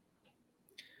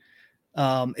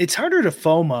 It's harder to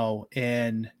FOMO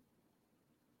in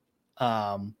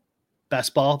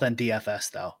best ball than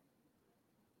DFS though.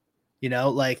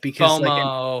 Because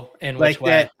FOMO in like which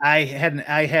way? That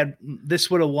I had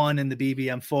this would have won in the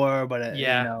BBM4, but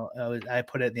I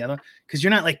put it in the other one because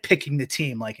you're not like picking the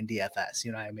team like in DFS.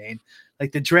 You know what I mean?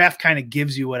 Like the draft kind of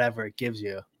gives you whatever it gives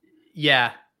you.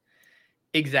 Yeah,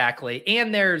 exactly.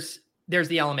 And there's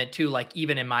the element too, like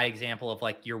even in my example of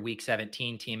like your week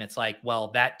 17 team, it's like, well,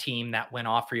 that team that went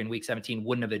off for you in week 17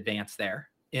 wouldn't have advanced there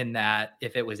in that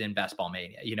if it was in Best Ball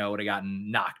Mania, would have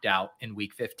gotten knocked out in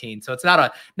week 15. So it's not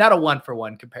a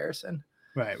 1-for-1 comparison.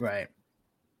 Right.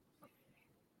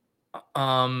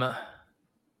 All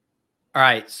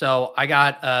right. So I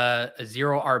got a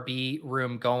 0 RB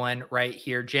room going right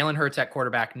here. Jalen Hurts at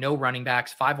quarterback, no running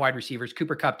backs, 5 wide receivers,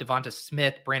 Cooper Kupp, Devonta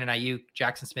Smith, Brandon Ayuk,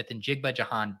 Jackson Smith, and Jigba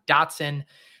Jahan Dotson.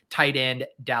 Tight end,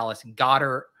 Dallas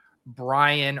Goedert.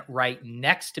 Brian right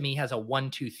next to me has a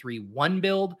 1-2-3-1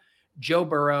 build. Joe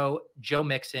Burrow, Joe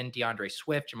Mixon, DeAndre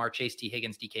Swift, Jamar Chase, T.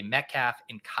 Higgins, DK Metcalf,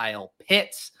 and Kyle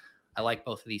Pitts. I like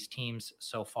both of these teams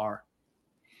so far.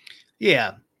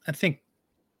 Yeah, I think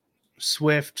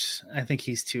Swift,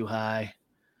 he's too high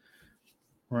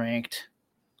ranked.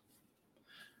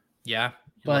 Yeah,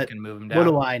 but move him down. What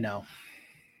do I know?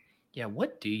 Yeah,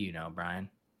 what do you know, Brian?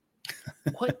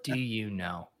 What do you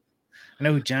know? I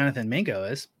know who Jonathan Mingo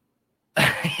is.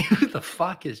 Who the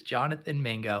fuck is Jonathan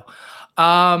Mingo?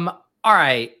 All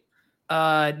right.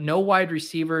 No wide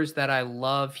receivers that I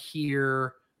love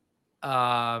here.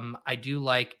 I do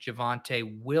like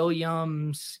Javonte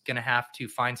Williams. Gonna have to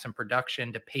find some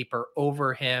production to paper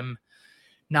over him.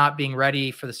 Not being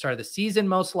ready for the start of the season,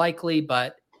 most likely,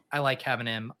 but I like having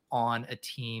him on a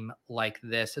team like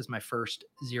this as my first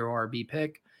 0 RB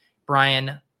pick.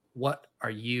 Brian, what are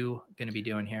you going to be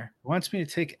doing here? He wants me to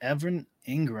take Evan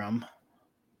Ingram.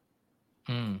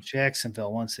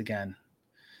 Jacksonville once again.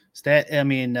 I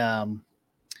mean,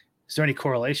 is there any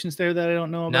correlations there that I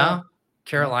don't know about? No,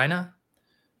 Carolina.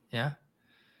 Yeah.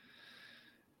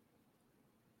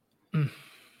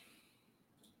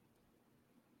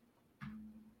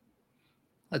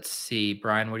 Let's see,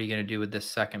 Brian, what are you going to do with this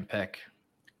second pick?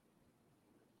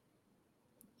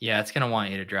 Yeah, it's going to want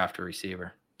you to draft a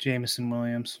receiver. Jameson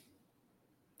Williams.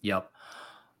 Yep.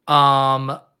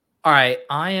 All right,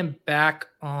 I am back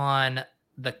on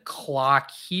the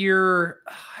clock here.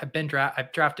 I've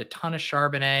drafted a ton of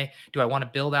Charbonnet. Do I want to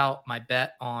build out my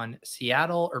bet on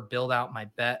Seattle or build out my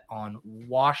bet on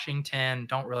Washington?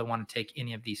 Don't really want to take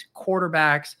any of these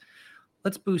quarterbacks.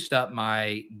 Let's boost up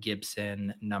my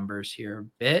Gibson numbers here a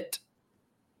bit.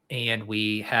 And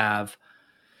we have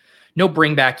no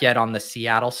bring back yet on the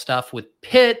Seattle stuff with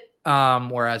Pitt.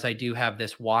 Whereas I do have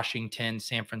this Washington,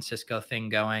 San Francisco thing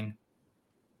going.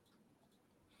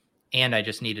 And I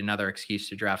just need another excuse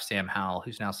to draft Sam Howell,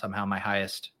 who's now somehow my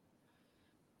highest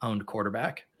owned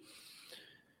quarterback.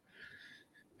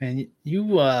 And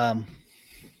you have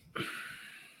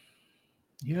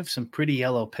some pretty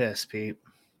yellow piss, Pete.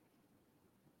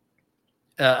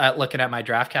 Looking at my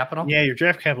draft capital? Yeah, your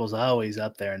draft capital is always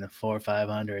up there in the 400s or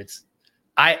 500s.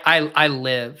 I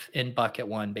live in bucket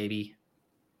one, baby.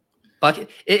 Bucket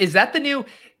is that the new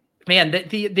man?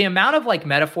 The amount of like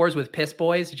metaphors with piss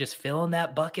boys, just filling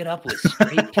that bucket up with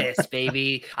straight piss,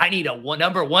 baby. I need a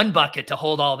number one bucket to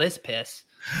hold all this piss.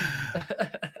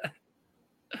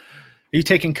 Are you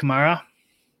taking Kamara?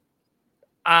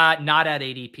 Not at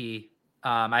ADP.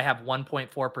 I have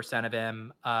 1.4% of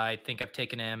him. I think I've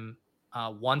taken him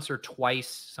once or twice.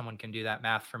 Someone can do that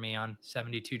math for me on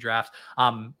 72 drafts.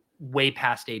 Way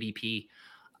past ADP.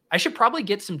 I should probably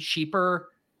get some cheaper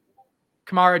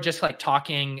Kamara. Just like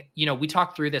talking, we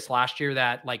talked through this last year,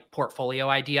 that like portfolio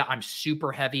idea. I'm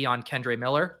super heavy on Kendre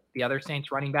Miller, the other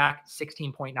Saints running back,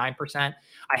 16.9%.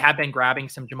 I have been grabbing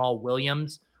some Jamal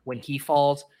Williams when he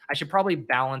falls. I should probably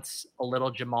balance a little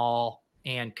Jamal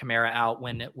and Kamara out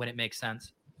when it makes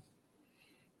sense.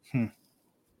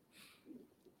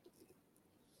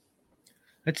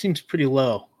 That seems pretty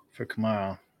low for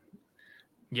Kamara.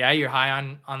 Yeah, you're high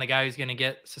on the guy who's going to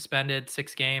get suspended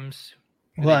 6 games.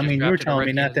 Well, I mean, you were telling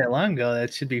me not that long ago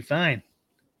that should be fine.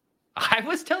 I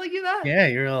was telling you that? Yeah,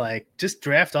 you're like, just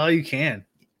draft all you can.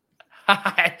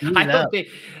 I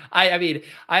mean,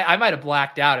 I might have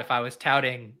blacked out if I was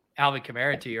touting Alvin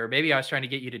Kamara to you, or maybe I was trying to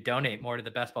get you to donate more to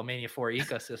the Best Ball Mania 4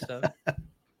 ecosystem.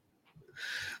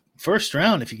 First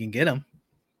round, if you can get him.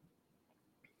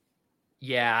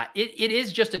 Yeah, it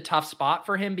is just a tough spot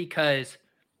for him because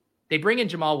they bring in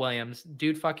Jamal Williams.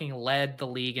 Dude fucking led the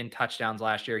league in touchdowns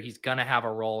last year. He's going to have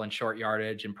a role in short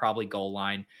yardage and probably goal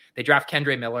line. They draft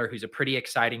Kendre Miller, who's a pretty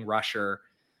exciting rusher.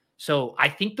 So I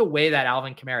think the way that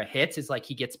Alvin Kamara hits is like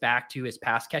he gets back to his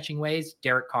pass catching ways.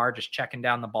 Derek Carr just checking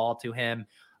down the ball to him.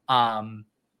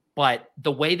 But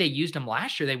the way they used him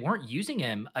last year, they weren't using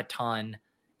him a ton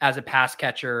as a pass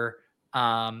catcher.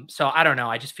 So I don't know.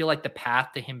 I just feel like the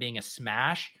path to him being a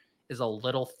smash is a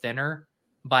little thinner,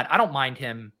 but I don't mind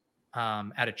him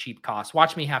at a cheap cost.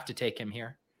 Watch me have to take him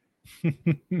here.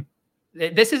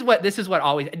 This is what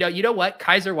always, no, you know what?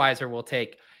 Kaiser Weiser will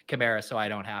take Kamara so I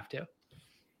don't have to.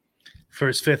 For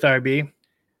his 5th RB.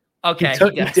 Okay.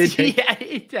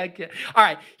 He did. All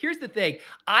right. Here's the thing.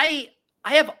 I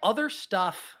have other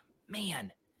stuff,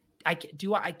 man.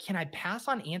 Can I pass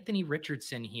on Anthony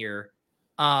Richardson here?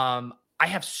 I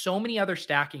have so many other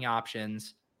stacking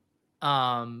options.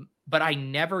 But I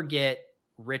never get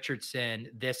Richardson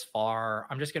this far.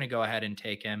 I'm just going to go ahead and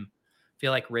take him.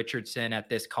 Feel like Richardson at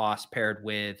this cost paired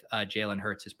with Jalen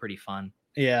Hurts is pretty fun.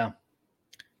 Yeah.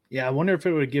 I wonder if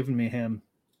it would have given me him.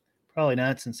 Probably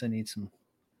not, since I need some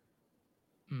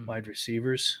wide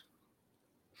receivers.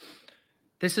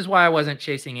 This is why I wasn't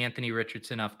chasing Anthony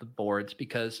Richardson off the boards,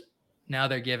 because now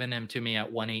they're giving him to me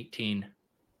at 118.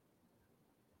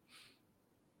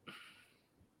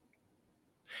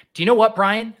 Do you know what,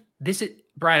 Brian?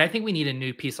 Brian, I think we need a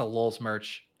new piece of Lolz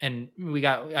merch, and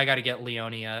I got to get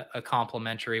Leone a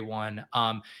complimentary one.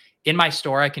 In my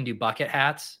store, I can do bucket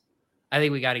hats. I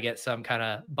think we got to get some kind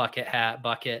of bucket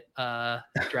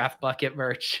draft bucket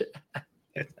merch.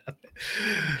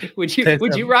 Would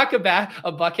you rock a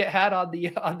bucket hat on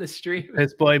the stream?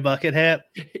 Piss boy bucket hat.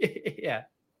 Yeah.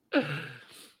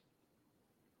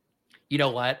 You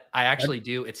know what? I actually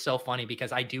do. It's so funny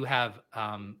because I do have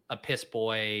a piss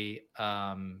boy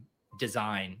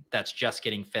design that's just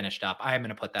getting finished up. I am going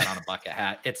to put that on a bucket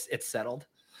hat. It's settled.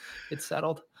 It's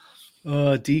settled.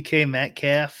 DK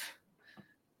Metcalf.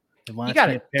 You got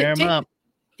to pair him up.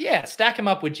 Yeah, stack him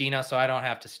up with Gino so I don't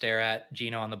have to stare at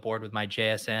Gino on the board with my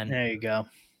JSN. There you go.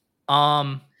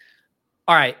 All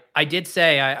All right. I did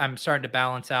say I'm starting to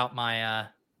balance out my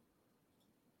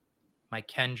my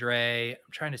Kendre.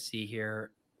 I'm trying to see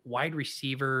here. Wide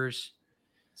receivers.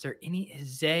 Is there any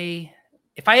Zay?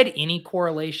 If I had any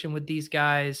correlation with these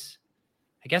guys,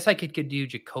 I guess I could do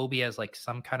Jacoby as like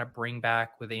some kind of bring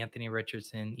back with Anthony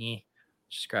Richardson.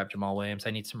 Just grab Jamal Williams.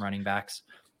 I need some running backs.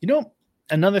 You know,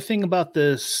 another thing about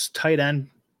this tight end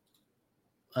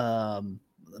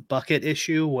bucket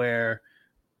issue where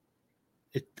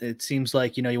it seems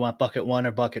like, you want bucket 1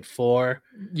 or bucket 4.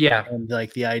 Yeah. And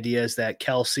like the idea is that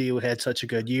Kelsey had such a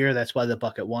good year. That's why the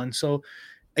bucket 1. So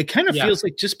it kind of feels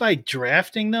like just by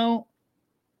drafting though,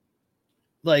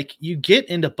 like you get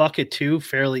into bucket 2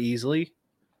 fairly easily.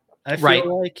 I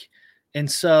feel like. And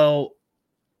so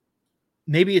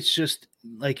maybe it's just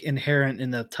like inherent in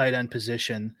the tight end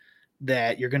position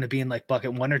that you're going to be in like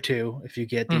bucket 1 or 2 if you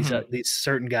get these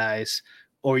certain guys,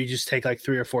 or you just take like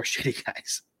 3 or 4 shitty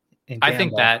guys. I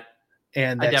think that,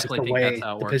 and that's just the way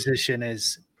the position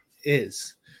is,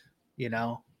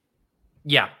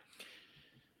 Yeah.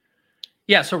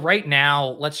 Yeah. So right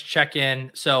now, let's check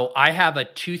in. So I have a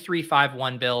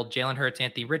 2-3-5-1 build: Jalen Hurts,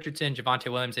 Anthony Richardson,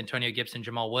 Javonte Williams, Antonio Gibson,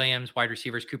 Jamal Williams. Wide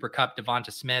receivers: Cooper Kupp,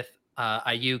 Devonta Smith,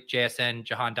 Ayuk, JSN,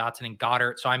 Jahan Dotson, and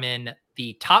Goddard. So I'm in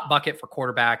the top bucket for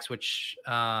quarterbacks, which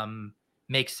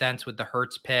makes sense with the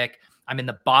Hurts pick. I'm in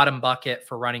the bottom bucket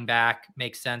for running back.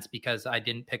 Makes sense because I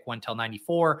didn't pick one till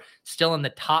 94. Still in the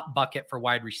top bucket for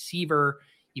wide receiver,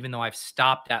 even though I've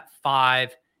stopped at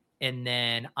 5. And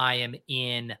then I am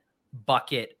in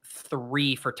bucket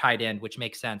 3 for tight end, which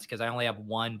makes sense because I only have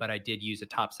 1, but I did use a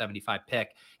top 75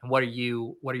 pick. And what are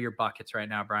your buckets right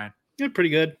now, Brian? Yeah,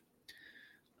 pretty good.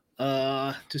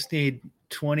 Just need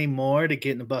 20 more to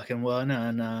get in the bucket 1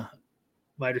 on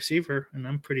wide receiver, and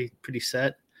I'm pretty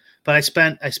set. But I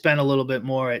spent a little bit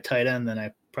more at tight end than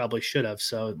I probably should have,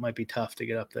 so it might be tough to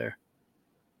get up there.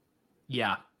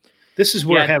 Yeah. This is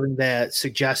where having that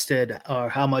suggested or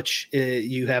how much do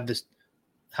you have to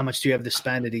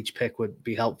spend at each pick would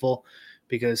be helpful,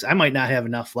 because I might not have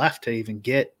enough left to even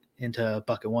get into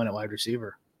bucket 1 at wide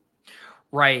receiver.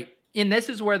 Right. And this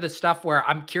is where the stuff where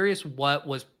I'm curious what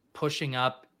was pushing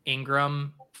up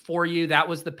Ingram for you. That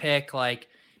was the pick, like,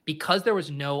 because there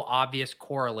was no obvious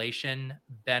correlation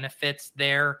benefits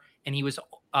there, and he was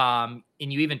and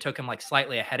you even took him like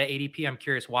slightly ahead of ADP. I'm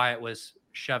curious why it was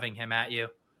shoving him at you.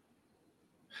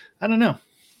 I don't know.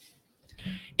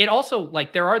 It also,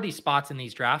 like, there are these spots in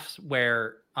these drafts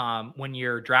where when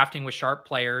you're drafting with sharp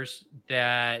players,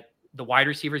 that the wide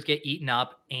receivers get eaten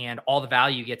up and all the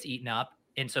value gets eaten up.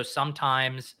 And so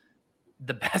sometimes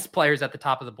the best players at the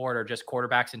top of the board are just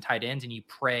quarterbacks and tight ends, and you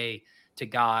pray to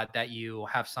God that you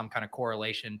have some kind of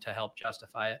correlation to help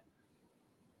justify it.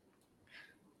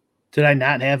 Did I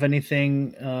not have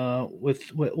anything the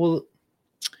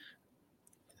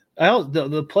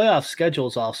playoff schedule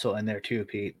is also in there too,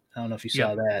 Pete. I don't know if you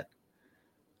saw that.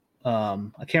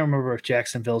 I can't remember if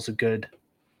Jacksonville's they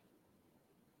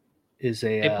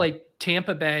play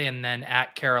Tampa Bay and then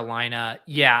at Carolina.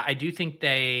 Yeah, I do think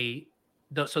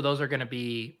so those are going to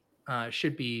be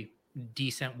should be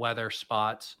decent weather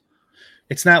spots.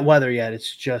 It's not weather yet.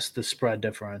 It's just the spread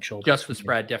differential. Just the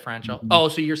spread differential. Mm-hmm. Oh,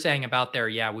 so you're saying about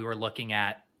we were looking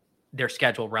at their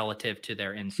schedule relative to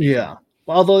their in-season. Yeah.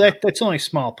 Well, although that's only a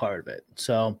small part of it.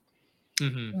 So I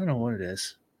don't know what it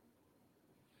is.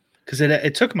 Because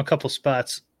it took them a couple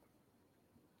spots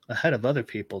ahead of other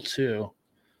people too.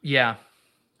 Yeah.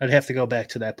 I'd have to go back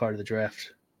to that part of the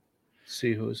draft,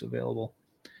 see who was available.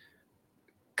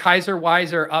 Kaiser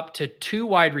Weiser up to 2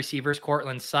 wide receivers,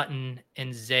 Cortland Sutton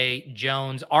and Zay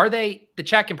Jones. Are they, the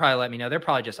chat can probably let me know, they're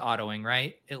probably just autoing,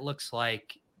 right? It looks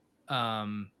like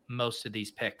most of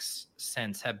these picks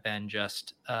since have been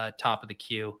just top of the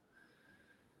queue.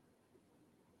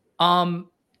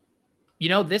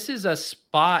 This is a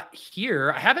spot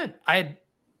here.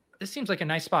 This seems like a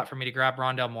nice spot for me to grab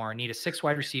Rondale Moore. I need a 6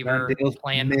 wide receiver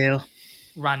playing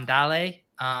Rondale.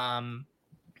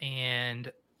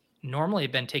 And normally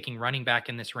I've been taking running back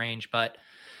in this range, but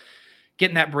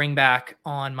getting that bring back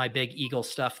on my big Eagle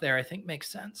stuff there, I think makes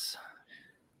sense.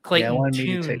 Clayton I wanted Tune.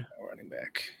 Me to take my running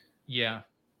back. Yeah.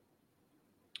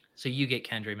 So you get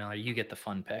Kendre Miller. You get the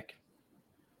fun pick.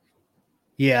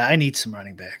 Yeah, I need some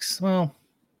running backs. Well,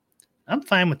 I'm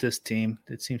fine with this team.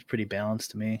 It seems pretty balanced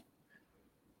to me.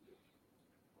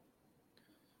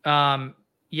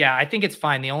 Yeah, I think it's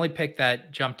fine. The only pick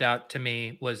that jumped out to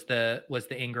me was the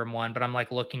Ingram one, but I'm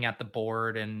like looking at the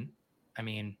board, and I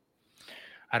mean,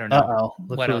 I don't know.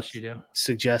 What else you do?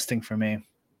 Suggesting for me.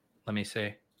 Let me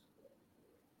see.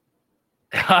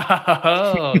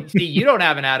 Oh, see, you don't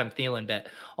have an Adam Thielen bet.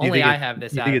 Only I have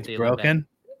this Adam Thielen broken?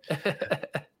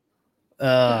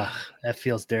 That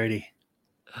feels dirty.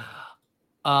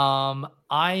 I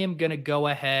am going to go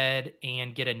ahead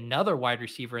and get another wide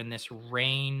receiver in this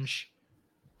range.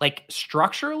 Like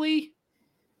structurally,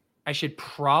 I should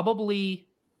probably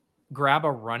grab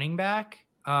a running back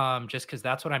just because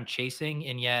that's what I'm chasing.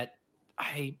 And yet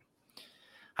I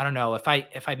don't know if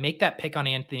I make that pick on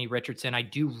Anthony Richardson, I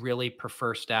do really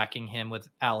prefer stacking him with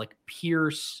Alec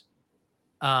Pierce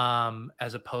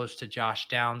as opposed to Josh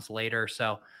Downs later.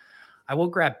 So I will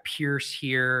grab Pierce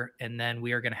here, and then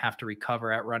we are going to have to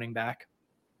recover at running back.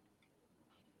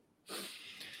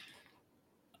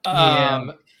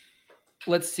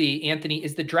 Let's see, Anthony,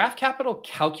 is the draft capital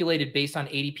calculated based on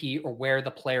ADP or where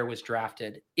the player was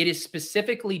drafted? It is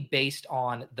specifically based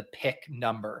on the pick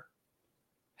number.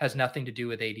 Has nothing to do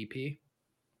with ADP.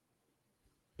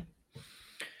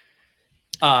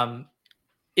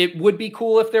 It would be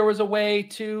cool if there was a way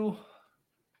to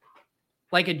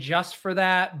like adjust for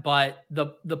that, but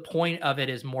the point of it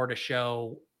is more to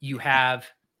show you have,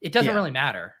 it doesn't really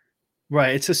matter.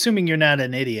 Right. It's assuming you're not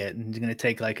an idiot and you're going to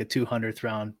take like a 200th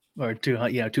round or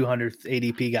 200th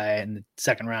ADP guy in the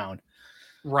second round.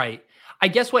 Right. I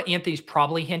guess what Anthony's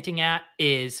probably hinting at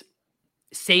is,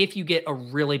 say if you get a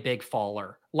really big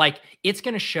faller, like it's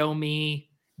going to show me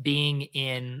being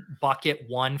in bucket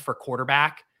 1 for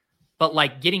quarterback, but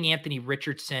like getting Anthony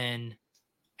Richardson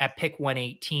at pick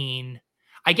 118,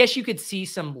 I guess you could see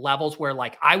some levels where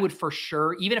like I would for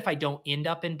sure, even if I don't end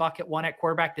up in bucket 1 at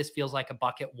quarterback, this feels like a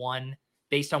bucket 1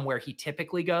 based on where he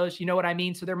typically goes. You know what I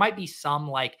mean? So there might be some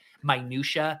like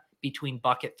minutia between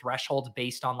bucket thresholds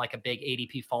based on like a big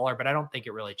ADP faller, but I don't think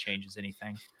it really changes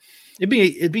anything. It'd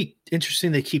be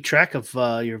interesting to keep track of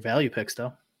your value picks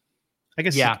though. I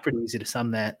guess it's pretty easy to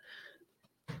sum that.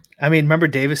 I mean, remember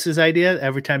Davis's idea?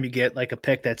 Every time you get like a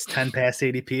pick that's 10 past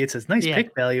ADP, it says nice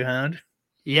pick value, Hound.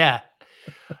 Yeah.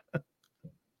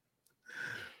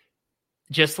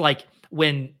 Just like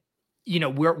when, you know,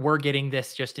 we're getting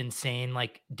this just insane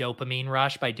like dopamine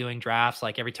rush by doing drafts.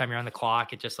 Like every time you're on the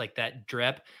clock, it's just like that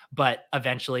drip. But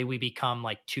eventually we become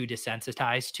like too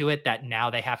desensitized to it that now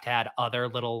they have to add other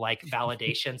little like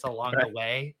validations along the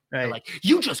way. Right. Like,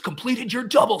 you just completed your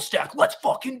double stack. Let's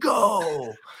fucking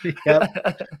go.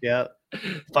 Yep.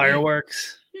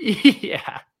 Fireworks.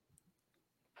 Yeah.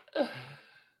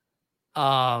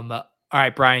 All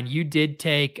right, Brian, you did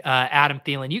take Adam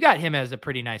Thielen. You got him as a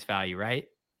pretty nice value, right?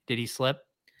 Did he slip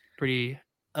pretty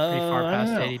far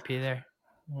past ADP there?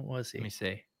 What was he? Let me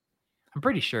see. I'm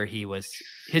pretty sure he was.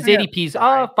 His ADP's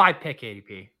 5-pick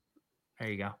ADP. There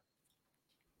you go.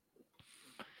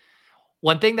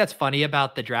 One thing that's funny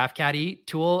about the Draft Caddy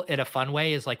tool in a fun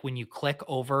way is like when you click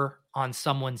over on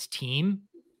someone's team,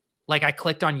 like I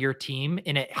clicked on your team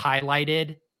and it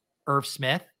highlighted Irv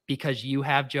Smith because you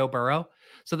have Joe Burrow.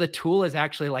 So the tool is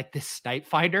actually like this snipe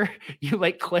finder. You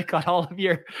like click on all of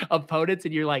your opponents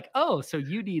and you're like, oh, so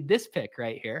you need this pick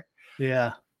right here.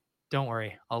 Yeah. Don't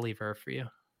worry. I'll leave her for you.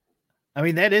 I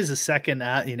mean, that is a second,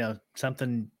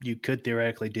 something you could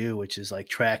theoretically do, which is like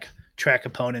track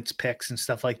opponents' picks and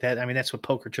stuff like that. I mean, that's what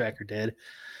Poker Tracker did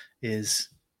is,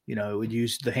 it would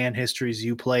use the hand histories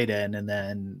you played in and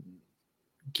then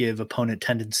give opponent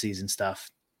tendencies and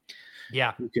stuff.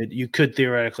 Yeah. You could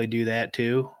theoretically do that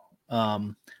too. I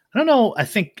don't know. I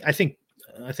think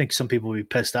some people would be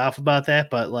pissed off about that,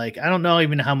 but like, I don't know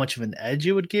even how much of an edge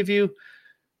it would give you.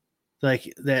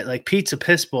 Like that, like Pete's a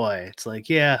piss boy. It's like,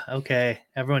 yeah, okay.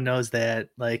 Everyone knows that.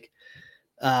 Like,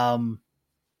 I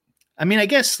mean, I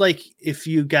guess like if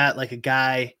you got like a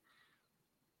guy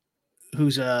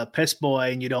who's a piss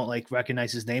boy and you don't like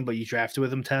recognize his name, but you drafted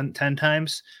with him 10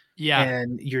 times. Yeah.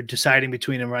 And you're deciding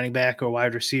between a running back or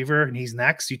wide receiver and he's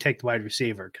next, you take the wide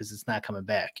receiver because it's not coming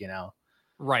back,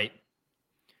 Right.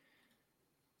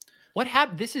 What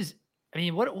happened?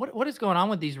 What is going on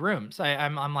with these rooms?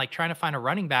 I'm like trying to find a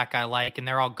running back I like and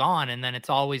they're all gone. And then it's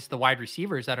always the wide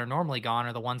receivers that are normally gone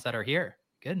are the ones that are here.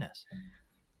 Goodness.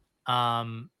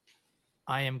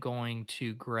 I am going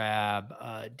to grab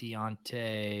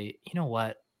Deontay. You know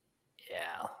what?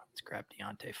 Yeah, let's grab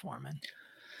Deontay Foreman.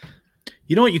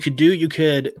 You know what you could do? You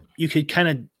could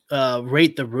kind of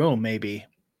rate the room maybe.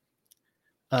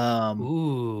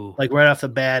 Ooh. Like right off the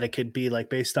bat, it could be like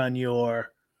based on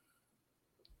your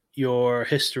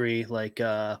history, like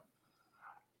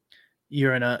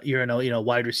you're in a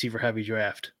wide receiver heavy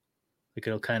draft. Like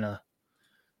it'll kind of.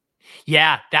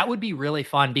 Yeah, that would be really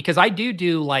fun because I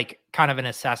do like kind of an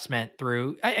assessment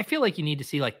through. I feel like you need to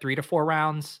see like 3 to 4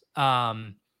 rounds.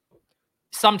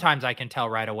 Sometimes I can tell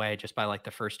right away just by like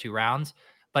the first 2 rounds,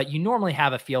 but you normally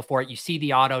have a feel for it. You see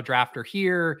the auto drafter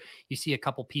here. You see a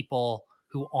couple people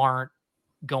who aren't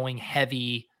going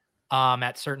heavy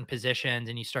at certain positions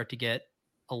and you start to get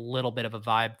a little bit of a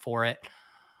vibe for it.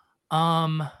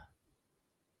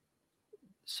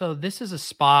 So this is a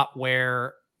spot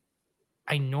where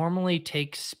I normally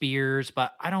take Spears,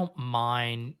 but I don't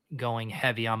mind going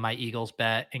heavy on my Eagles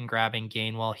bet and grabbing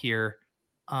Gainwell here.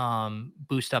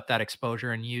 Boost up that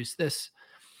exposure and use this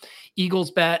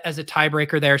Eagles bet as a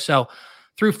tiebreaker there. So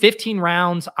through 15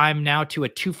 rounds, I'm now to a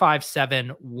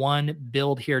 2-5-7-1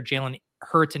 build here. Jalen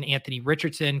Hurts and Anthony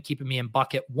Richardson keeping me in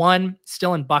bucket 1,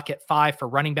 still in bucket 5 for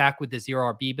running back with the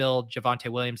 0 RB build. Javonte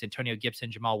Williams, Antonio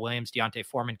Gibson, Jamal Williams, Deontay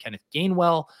Foreman, Kenneth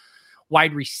Gainwell.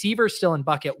 Wide receiver still in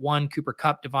bucket 1, Cooper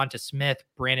Kupp, Devonta Smith,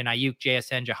 Brandon Ayuk,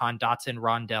 JSN, Jahan Dotson,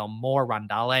 Rondale Moore,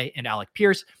 Rondale, and Alec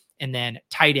Pierce. And then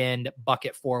tight end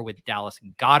bucket 4 with Dallas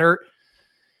Goedert.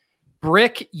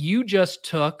 Brick, you just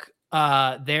took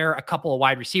there a couple of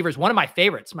wide receivers. One of my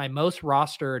favorites, my most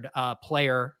rostered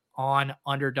player on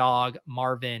Underdog,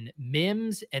 Marvin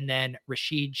Mims, and then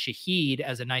Rashid Shaheed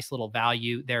as a nice little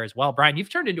value there as well. Brian, you've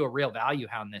turned into a real value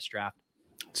hound this draft.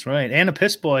 That's right. And a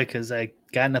piss boy because I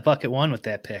got in the bucket 1 with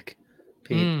that pick.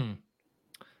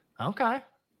 Okay.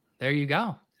 There you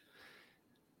go.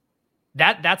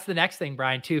 That's the next thing,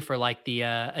 Brian, too, for like the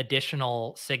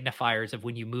additional signifiers of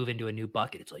when you move into a new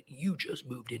bucket. It's like, you just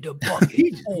moved into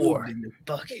bucket 4.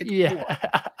 Yeah.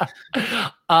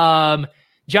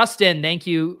 Justin, thank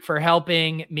you for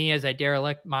helping me as I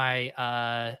derelict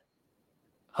my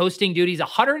hosting duties.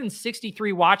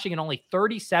 163 watching and only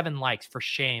 37 likes. For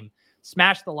shame.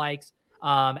 Smash the likes.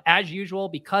 As usual,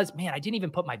 because, man, I didn't even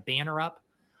put my banner up.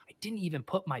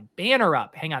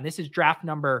 Hang on. This is draft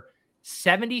number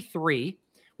 73,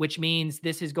 which means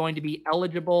this is going to be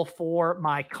eligible for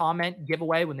my comment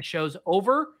giveaway when the show's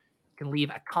over. You can leave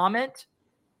a comment,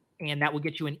 and that will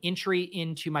get you an entry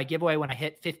into my giveaway when I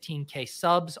hit 15K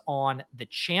subs on the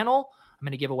channel. I'm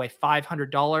going to give away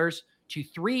 $500 to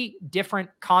 3 different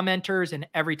commenters, and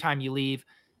every time you leave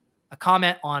a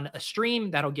comment on a stream,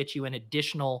 that'll get you an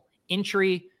additional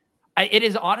entry. It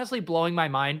is honestly blowing my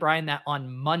mind, Brian, that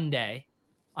on Monday's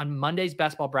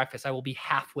Best Ball Breakfast, I will be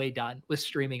halfway done with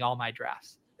streaming all my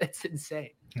drafts. It's insane.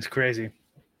 It's crazy.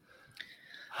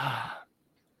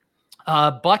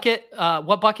 Bucket.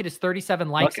 What bucket is 37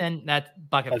 likes in? That's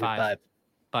bucket 5. 5.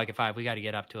 Bucket 5. We got to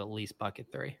get up to at least bucket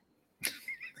 3.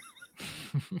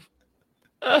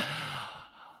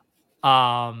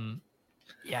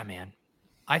 Yeah, man.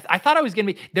 I thought I was going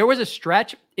to be, there was a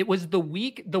stretch. It was the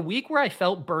week where I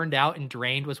felt burned out and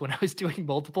drained was when I was doing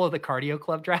multiple of the cardio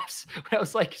club drafts, when I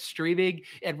was like streaming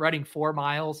and running 4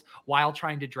 miles while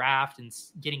trying to draft and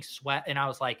getting sweat. And I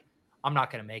was like, I'm not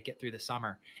going to make it through the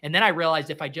summer. And then I realized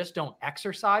if I just don't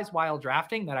exercise while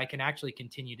drafting, that I can actually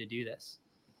continue to do this.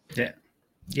 Yeah.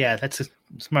 Yeah. That's a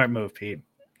smart move, Pete.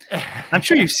 I'm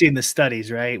sure you've seen the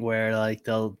studies, right? Where like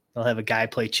they'll have a guy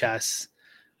play chess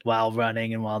while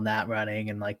running and while not running,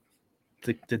 and like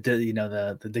the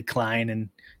decline in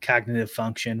cognitive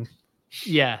function.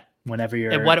 Yeah. Whenever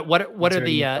you're, and what are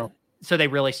the so they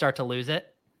really start to lose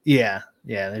it? Yeah.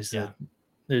 There's a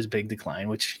big decline,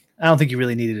 which I don't think you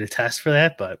really needed a test for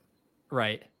that, but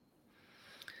right.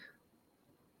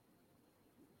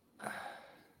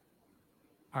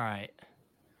 All right.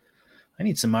 I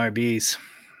need some RBs.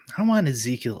 I don't want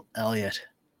Ezekiel Elliott.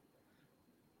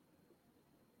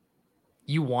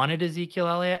 You wanted Ezekiel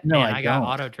Elliott? No, Man, I got don't.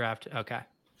 auto draft. Okay.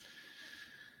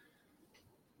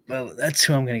 Well, that's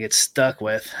who I'm going to get stuck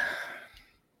with.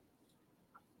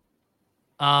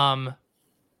 All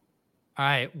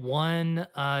right. 1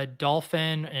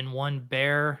 Dolphin and 1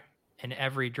 Bear in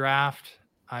every draft.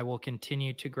 I will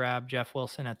continue to grab Jeff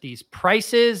Wilson at these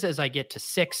prices as I get to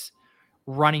 6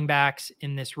 running backs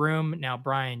in this room. Now,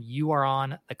 Brian, you are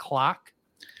on the clock.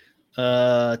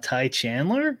 Ty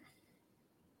Chandler?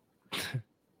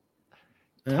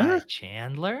 Ty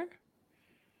Chandler?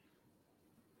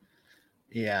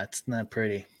 Yeah, it's not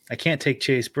pretty. I can't take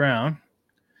Chase Brown.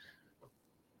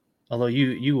 Although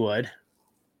you would.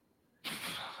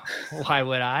 Why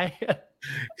would I?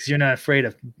 Because you're not afraid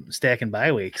of stacking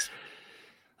bye weeks.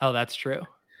 Oh, that's true.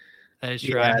 That is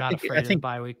true. Yeah, I'm not afraid of the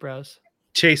bye week, bros.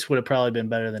 Chase would have probably been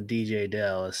better than DJ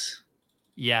Dallas.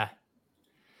 Yeah.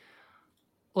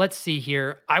 Let's see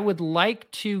here. I would like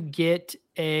to get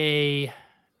a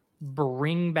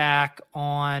bring back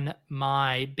on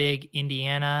my big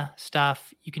Indiana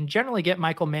stuff. You can generally get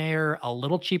Michael Mayer a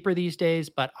little cheaper these days,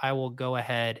 but I will go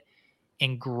ahead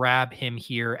and grab him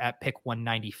here at pick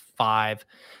 195.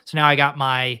 So now I got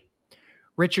my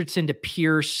Richardson to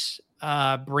Pierce,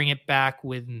 bring it back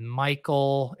with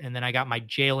Michael. And then I got my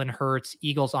Jalen Hurts,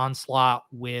 Eagles onslaught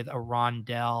with a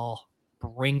Rondell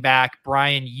bring back.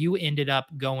 Brian, you ended up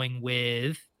going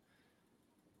with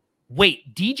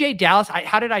Wait, DJ Dallas.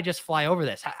 How did I just fly over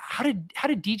this? How did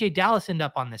DJ Dallas end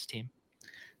up on this team?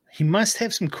 He must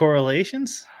have some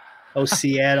correlations. Oh,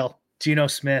 Seattle. Geno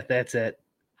Smith. That's it.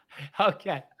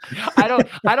 Okay. I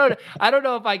don't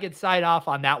know if I could sign off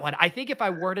on that one. I think if I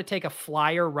were to take a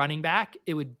flyer running back,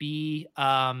 it would be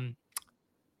Kenny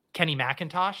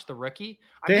McIntosh, the rookie.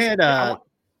 They had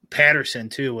Patterson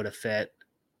too would have fit.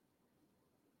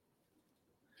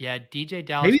 Yeah, DJ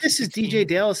Dallas. Maybe this is DJ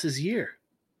Dallas's year.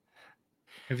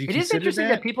 Have you It is interesting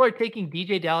that people are taking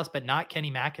DJ Dallas, but not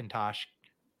Kenny McIntosh.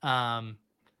 Because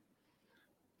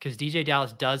DJ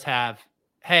Dallas does have,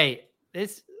 hey,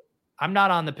 this. I'm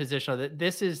not on the position that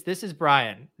this is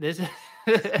Brian. This is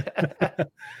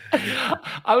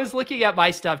I was looking at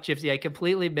my stuff, Gypsy. I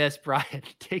completely missed Brian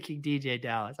taking DJ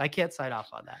Dallas. I can't sign off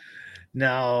on that.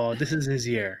 No, this is his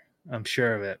year. I'm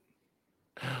sure of it.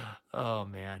 Oh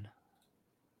man.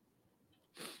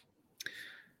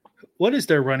 What is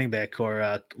their running back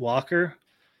core? Walker?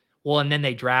 Well, and then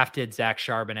they drafted Zach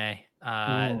Charbonnet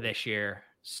this year.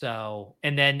 So,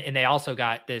 and they also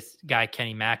got this guy,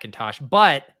 Kenny McIntosh,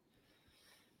 but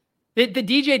the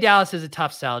DJ Dallas is a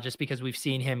tough sell just because we've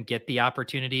seen him get the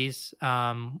opportunities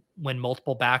when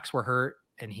multiple backs were hurt,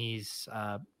 and he's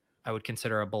I would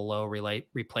consider a below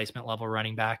replacement level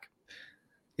running back.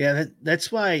 Yeah,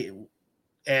 that's why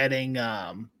adding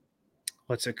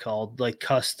what's it called, like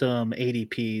custom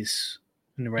ADPs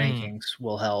in the rankings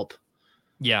will help.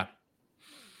 Yeah,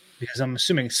 because I'm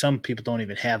assuming some people don't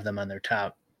even have them on their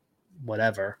top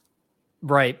whatever.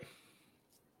 Right.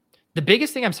 The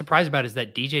biggest thing I'm surprised about is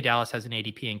that DJ Dallas has an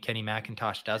ADP and Kenny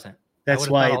McIntosh doesn't. That's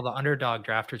why all the underdog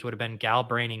drafters would have been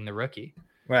Galbraining the rookie.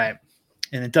 Right.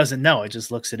 And it doesn't know. It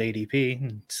just looks at ADP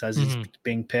and says he's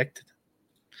being picked.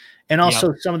 And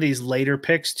also some of these later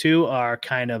picks too are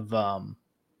kind of a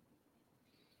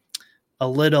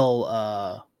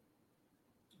little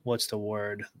what's the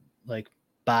word? Like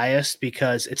biased,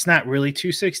 because it's not really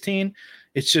 216.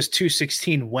 It's just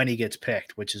 216 when he gets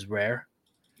picked, which is rare.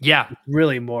 Yeah. It's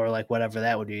really more like whatever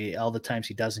that would be. All the times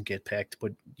he doesn't get picked,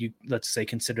 but you, let's say,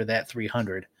 consider that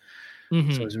 300.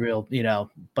 So it's real,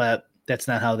 but that's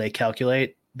not how they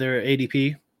calculate their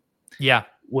ADP. Yeah.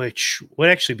 Which would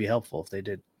actually be helpful if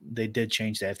they did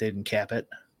change that, if they didn't cap it.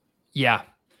 Yeah.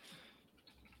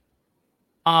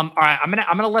 All right, I'm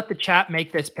gonna let the chat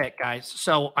make this pick, guys.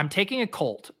 So I'm taking a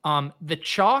Colt. The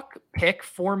chalk pick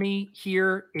for me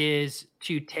here is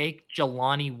to take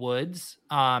Jelani Woods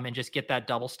and just get that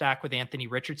double stack with Anthony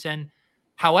Richardson.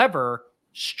 However,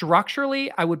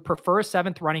 structurally, I would prefer a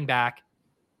seventh running back.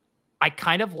 I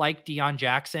kind of like Deion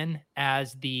Jackson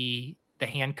as the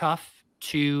handcuff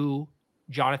to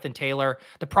Jonathan Taylor.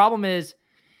 The problem is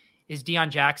Deion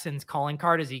Jackson's calling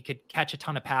card is he could catch a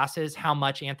ton of passes. How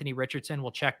much Anthony Richardson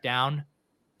will check down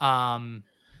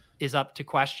is up to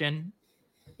question.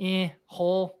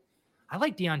 Hole. I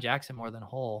like Deion Jackson more than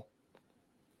Hole.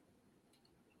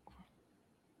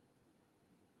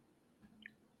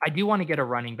 I do want to get a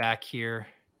running back here.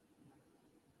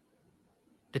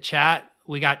 The chat,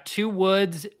 we got 2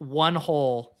 Woods, 1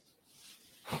 Hole.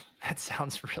 That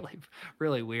sounds really,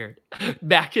 really weird.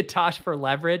 McIntosh for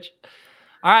leverage.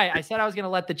 All right, I said I was going to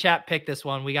let the chat pick this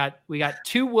one. We got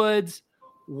 2 Woods,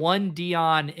 1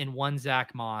 Deion, and 1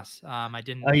 Zach Moss. I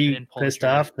didn't. Are you pissed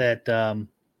off that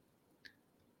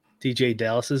DJ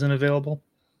Dallas isn't available?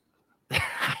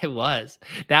 I was.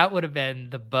 That would have been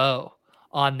the bow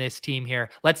on this team here.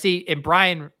 Let's see. And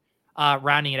Brian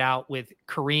rounding it out with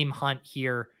Kareem Hunt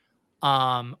here.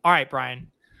 All right, Brian.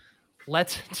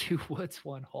 Let's do Woods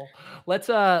 1 Hole. Let's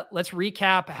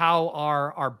recap how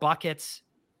our buckets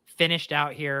finished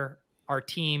out here, our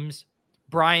teams.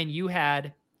 Brian, you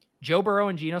had Joe Burrow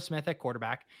and Geno Smith at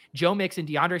quarterback, Joe Mixon,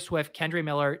 DeAndre Swift, Kendre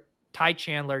Miller, Ty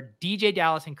Chandler, DJ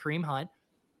Dallas, and Kareem Hunt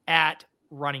at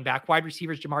running back. Wide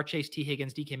receivers, Jamar Chase, T.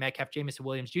 Higgins, DK Metcalf, Jamison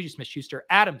Williams, Juju Smith-Schuster,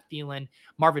 Adam Thielen,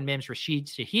 Marvin Mims, Rashid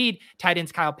Shaheed, tight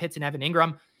ends, Kyle Pitts, and Evan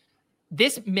Ingram.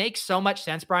 This makes so much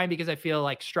sense, Brian, because I feel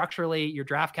like structurally your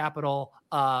draft capital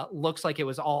looks like it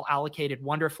was all allocated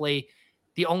wonderfully.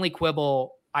 The only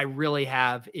quibble I really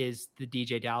have is the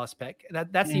DJ Dallas pick.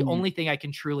 That's the only thing I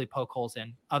can truly poke holes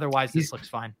in. Otherwise, this looks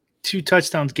fine. 2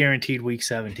 touchdowns guaranteed week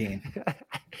 17.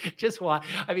 Just why?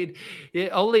 I mean,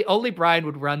 only Brian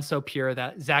would run so pure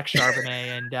that Zach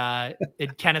Charbonnet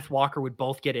and Kenneth Walker would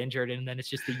both get injured, and then it's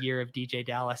just the year of DJ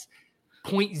Dallas.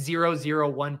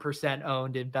 0.001%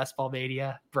 owned in Best Ball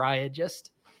Mania. Brian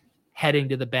just heading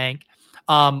to the bank.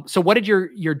 So what did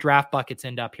your draft buckets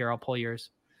end up here? I'll pull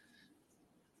yours.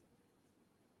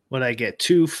 What I get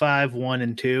 2, 5, 1,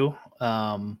 and 2,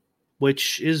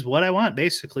 which is what I want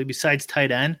basically. Besides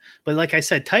tight end, but like I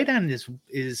said, tight end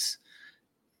is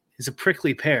is a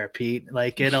prickly pear, Pete.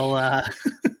 Like it'll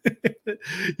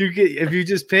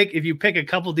if you pick a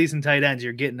couple decent tight ends,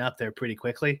 you're getting up there pretty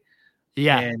quickly.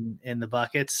 Yeah. In the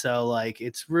buckets. So like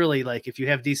it's really like if you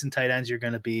have decent tight ends, you're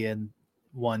going to be in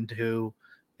 1, 2,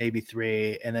 maybe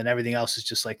 3, and then everything else is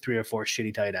just like 3 or 4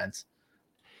 shitty tight ends.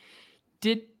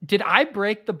 Did I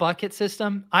break the bucket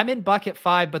system? I'm in bucket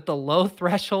 5, but the low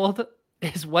threshold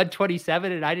is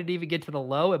 127, and I didn't even get to the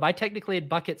low. Am I technically in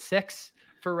bucket 6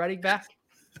 for running back?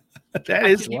 That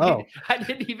is low. I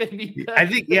didn't even meet. I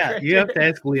think you have to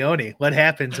ask Leone what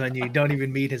happens when you don't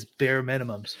even meet his bare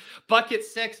minimums. Bucket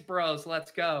 6, bros.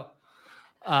 Let's go.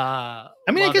 I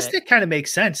mean, I guess that kind of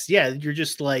makes sense. Yeah, you're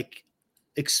just like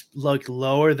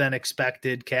lower than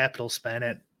expected capital spent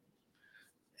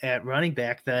at running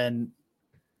back than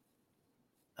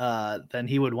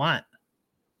he would want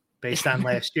based on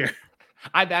last year.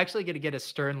 I'm actually going to get a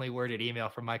sternly worded email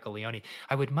from Michael Leone.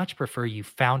 I would much prefer you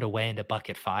found a way into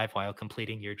bucket 5 while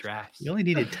completing your drafts. You only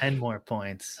needed 10 more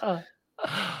points.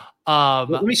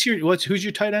 Let me see who's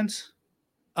your tight ends?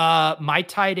 My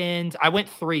tight ends, I went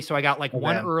 3, so I got like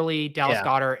 1 early Dallas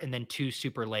Goedert and then 2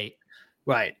 super late.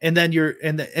 Right, and then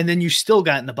you still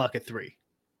got in the bucket 3.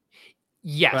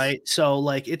 Yes. Right. So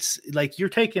like it's like you're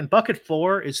taking bucket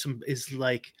 4 is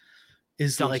like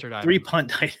 3 punt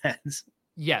tight ends.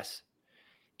 Yes.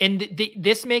 And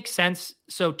this makes sense.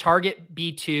 So target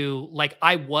B2, like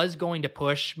I was going to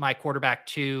push my quarterback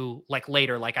to like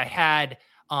later. Like I had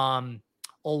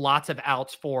lots of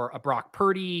outs for a Brock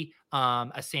Purdy,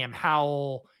 a Sam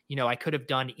Howell. You know, I could have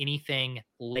done anything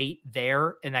late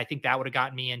there. And I think that would have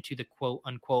gotten me into the quote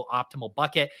unquote optimal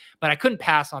bucket. But I couldn't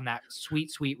pass on that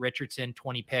sweet Richardson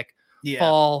 20 pick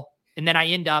fall. And then I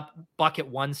end up bucket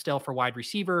 1 still for wide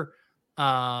receiver.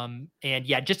 And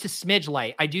just a smidge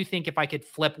light. I do think if I could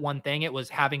flip one thing, it was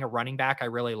having a running back I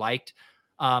really liked,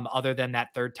 other than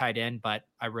that third tight end, but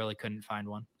I really couldn't find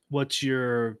one. What's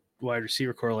your wide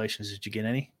receiver correlations? Did you get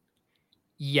any?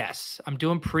 Yes, I'm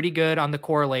doing pretty good on the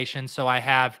correlation. So I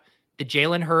have the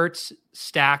Jalen Hurts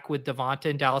stack with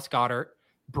Devonta and Dallas Goedert,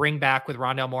 bring back with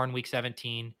Rondale Moore in week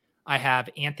 17. I have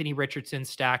Anthony Richardson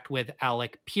stacked with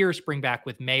Alec Pierce, bring back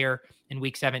with Mayer in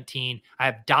week 17. I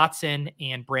have Dotson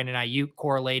and Brandon Ayuk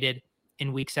correlated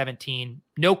in week 17.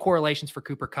 No correlations for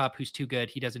Cooper Kupp, who's too good.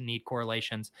 He doesn't need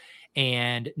correlations.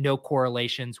 And no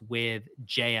correlations with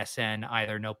JSN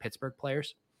either. No Pittsburgh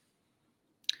players.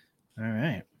 All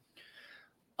right.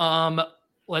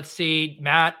 Let's see.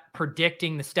 Matt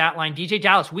predicting the stat line. DJ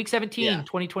Dallas, week 17,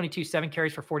 2022, 7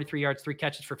 carries for 43 yards, 3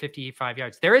 catches for 55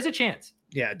 yards. There is a chance.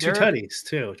 Yeah, 2 tutties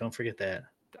too. Don't forget that.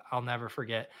 I'll never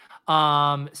forget.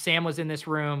 Sam was in this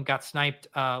room, got sniped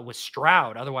with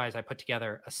Stroud. Otherwise, I put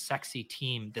together a sexy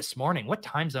team this morning. What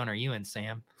time zone are you in,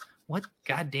 Sam? What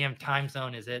goddamn time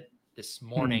zone is it this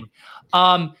morning?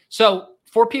 So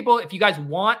for people, if you guys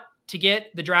want to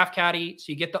get the draft caddy, so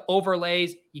you get the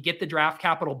overlays, you get the draft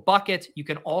capital buckets, you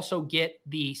can also get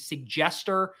the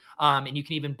suggester, and you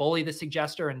can even bully the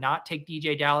suggester and not take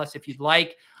DJ Dallas if you'd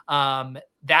like.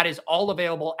 That is all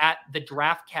available at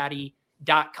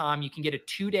thedraftcaddy.com. You can get a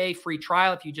 2-day free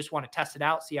trial if you just want to test it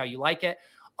out, see how you like it.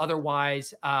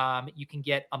 Otherwise, you can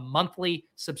get a monthly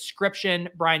subscription.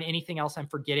 Brian, anything else I'm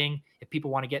forgetting if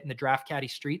people want to get in the draft caddy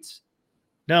streets?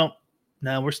 No,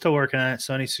 we're still working on it.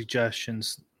 So any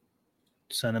suggestions,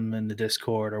 send them in the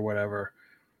Discord or whatever.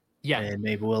 Yeah. And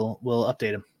maybe we'll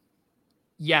update them.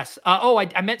 Yes.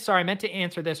 I meant to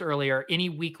answer this earlier. Any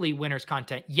weekly winners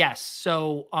content? Yes.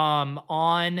 So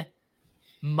on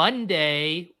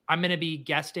Monday, I'm going to be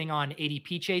guesting on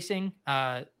ADP chasing.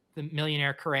 The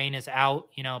millionaire Karain is out.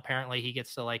 You know, apparently he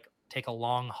gets to like take a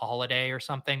long holiday or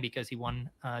something because he won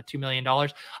 $2 million.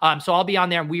 So I'll be on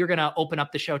there. We are going to open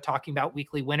up the show talking about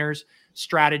weekly winners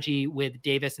strategy with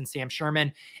Davis and Sam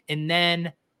Sherman. And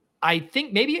then I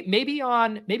think maybe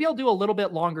I'll do a little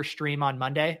bit longer stream on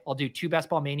Monday. I'll do 2 Best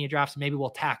Ball Mania drafts. Maybe we'll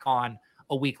tack on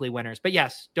a weekly winners. But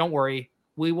yes, don't worry.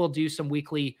 We will do some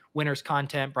weekly winners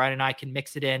content. Brian and I can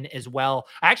mix it in as well.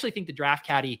 I actually think the draft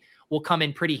caddy will come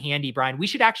in pretty handy, Brian. We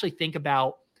should actually think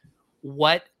about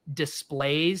what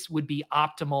displays would be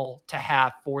optimal to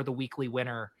have for the weekly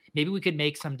winner. Maybe we could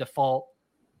make some default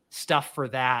stuff for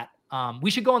that. We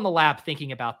should go in the lab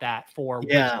thinking about that for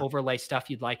which overlay stuff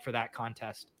you'd like for that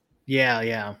contest.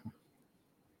 Yeah.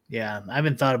 I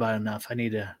haven't thought about it enough. I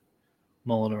need to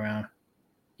mull it around.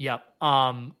 Yep.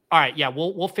 All right. Yeah,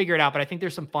 we'll figure it out, but I think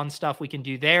there's some fun stuff we can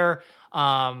do there.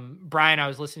 Brian, I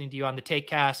was listening to you on the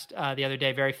Takecast the other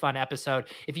day. Very fun episode.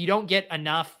 If you don't get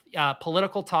enough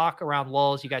political talk around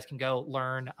Lolz, you guys can go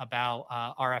learn about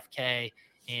RFK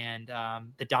and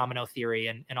the domino theory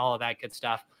and all of that good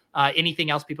stuff.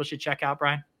 Anything else people should check out,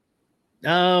 Brian?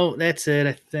 Oh, that's it.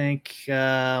 I think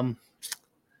unless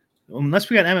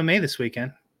we got MMA this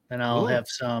weekend, then I'll have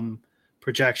some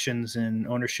projections and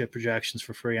ownership projections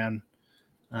for free on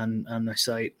the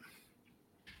site.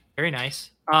 Very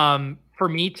nice. For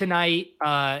me tonight,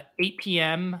 8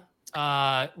 p.m.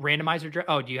 Randomizer.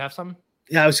 Oh, do you have some?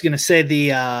 Yeah, I was going to say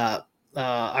the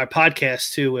our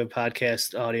podcast too. We have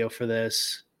podcast audio for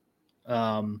this.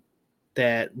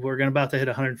 That we're about to hit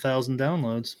 100,000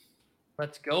 downloads.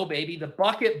 Let's go, baby! The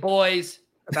Bucket Boys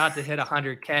about to hit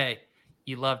 100K.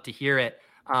 You love to hear it.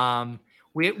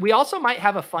 We also might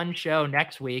have a fun show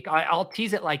next week. I'll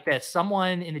tease it like this: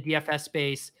 someone in the DFS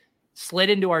space slid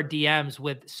into our DMs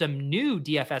with some new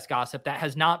DFS gossip that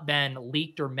has not been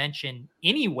leaked or mentioned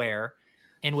anywhere,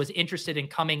 and was interested in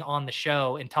coming on the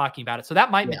show and talking about it. So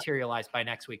that might materialize by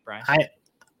next week, Brian.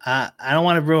 I don't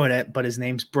want to ruin it, but his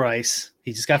name's Bryce.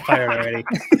 He just got fired already.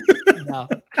 No,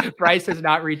 Bryce has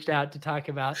not reached out to talk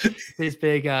about his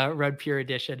big Red Pure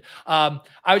edition. I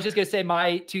was just going to say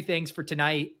my two things for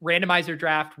tonight: randomizer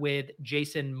draft with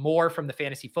Jason Moore from the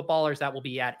Fantasy Footballers. That will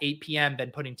be at 8 p.m.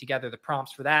 Been putting together the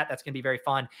prompts for that. That's going to be very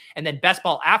fun. And then Best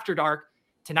Ball After Dark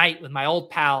tonight with my old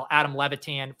pal, Adam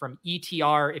Levitan from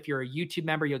ETR. If you're a YouTube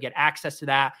member, you'll get access to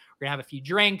that. We're going to have a few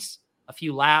drinks, a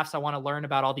few laughs. I want to learn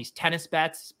about all these tennis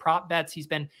bets, prop bets he's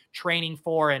been training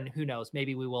for. And who knows,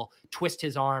 maybe we will twist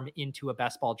his arm into a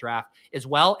best ball draft as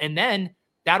well. And then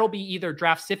that'll be either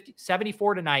draft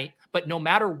 74 tonight, but no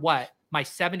matter what, my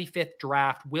 75th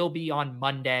draft will be on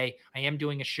Monday. I am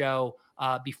doing a show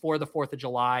before the 4th of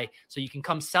July. So you can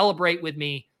come celebrate with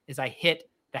me as I hit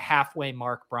the halfway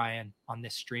mark, Brian, on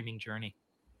this streaming journey.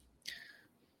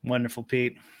 Wonderful,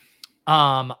 Pete.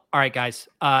 All right, guys,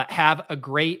 have a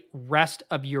great rest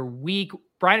of your week.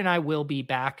 Brian and I will be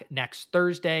back next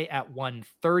Thursday at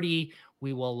 1:30.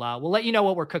 We will, we'll let you know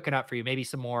what we're cooking up for you. Maybe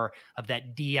some more of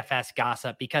that DFS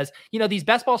gossip, because, these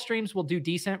best ball streams will do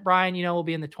decent, Brian. We'll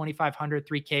be in the 2,500,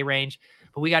 3K range,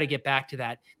 but we got to get back to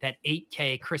that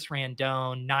 8K Chris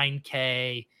Randone,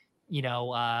 9K,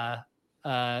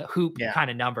 hoop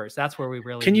kind of numbers. That's where we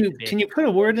really can you put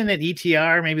a word in at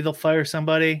ETR? Maybe they'll fire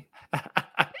somebody.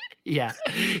 Yeah.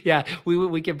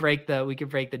 We can break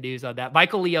the news on that.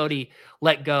 Michael Leote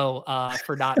let go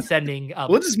for not sending.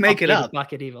 We'll just make it up.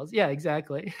 Bucket emails. Yeah,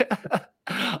 exactly.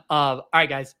 All right,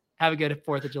 guys, have a good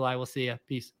 4th of July. We'll see you.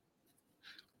 Peace.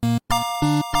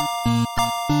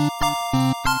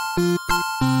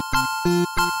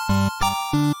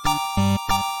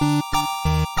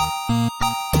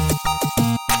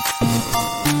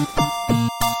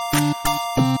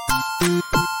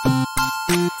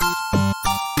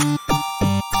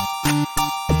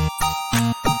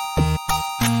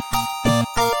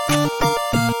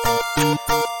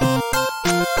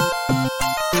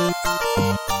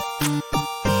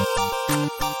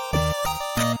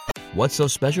 What's so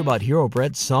special about Hero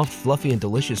Bread's soft, fluffy, and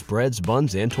delicious breads,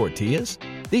 buns, and tortillas?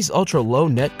 These ultra-low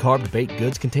net-carb baked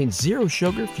goods contain zero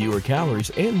sugar, fewer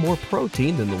calories, and more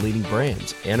protein than the leading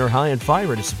brands, and are high in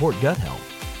fiber to support gut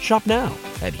health. Shop now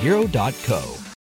at Hero.co.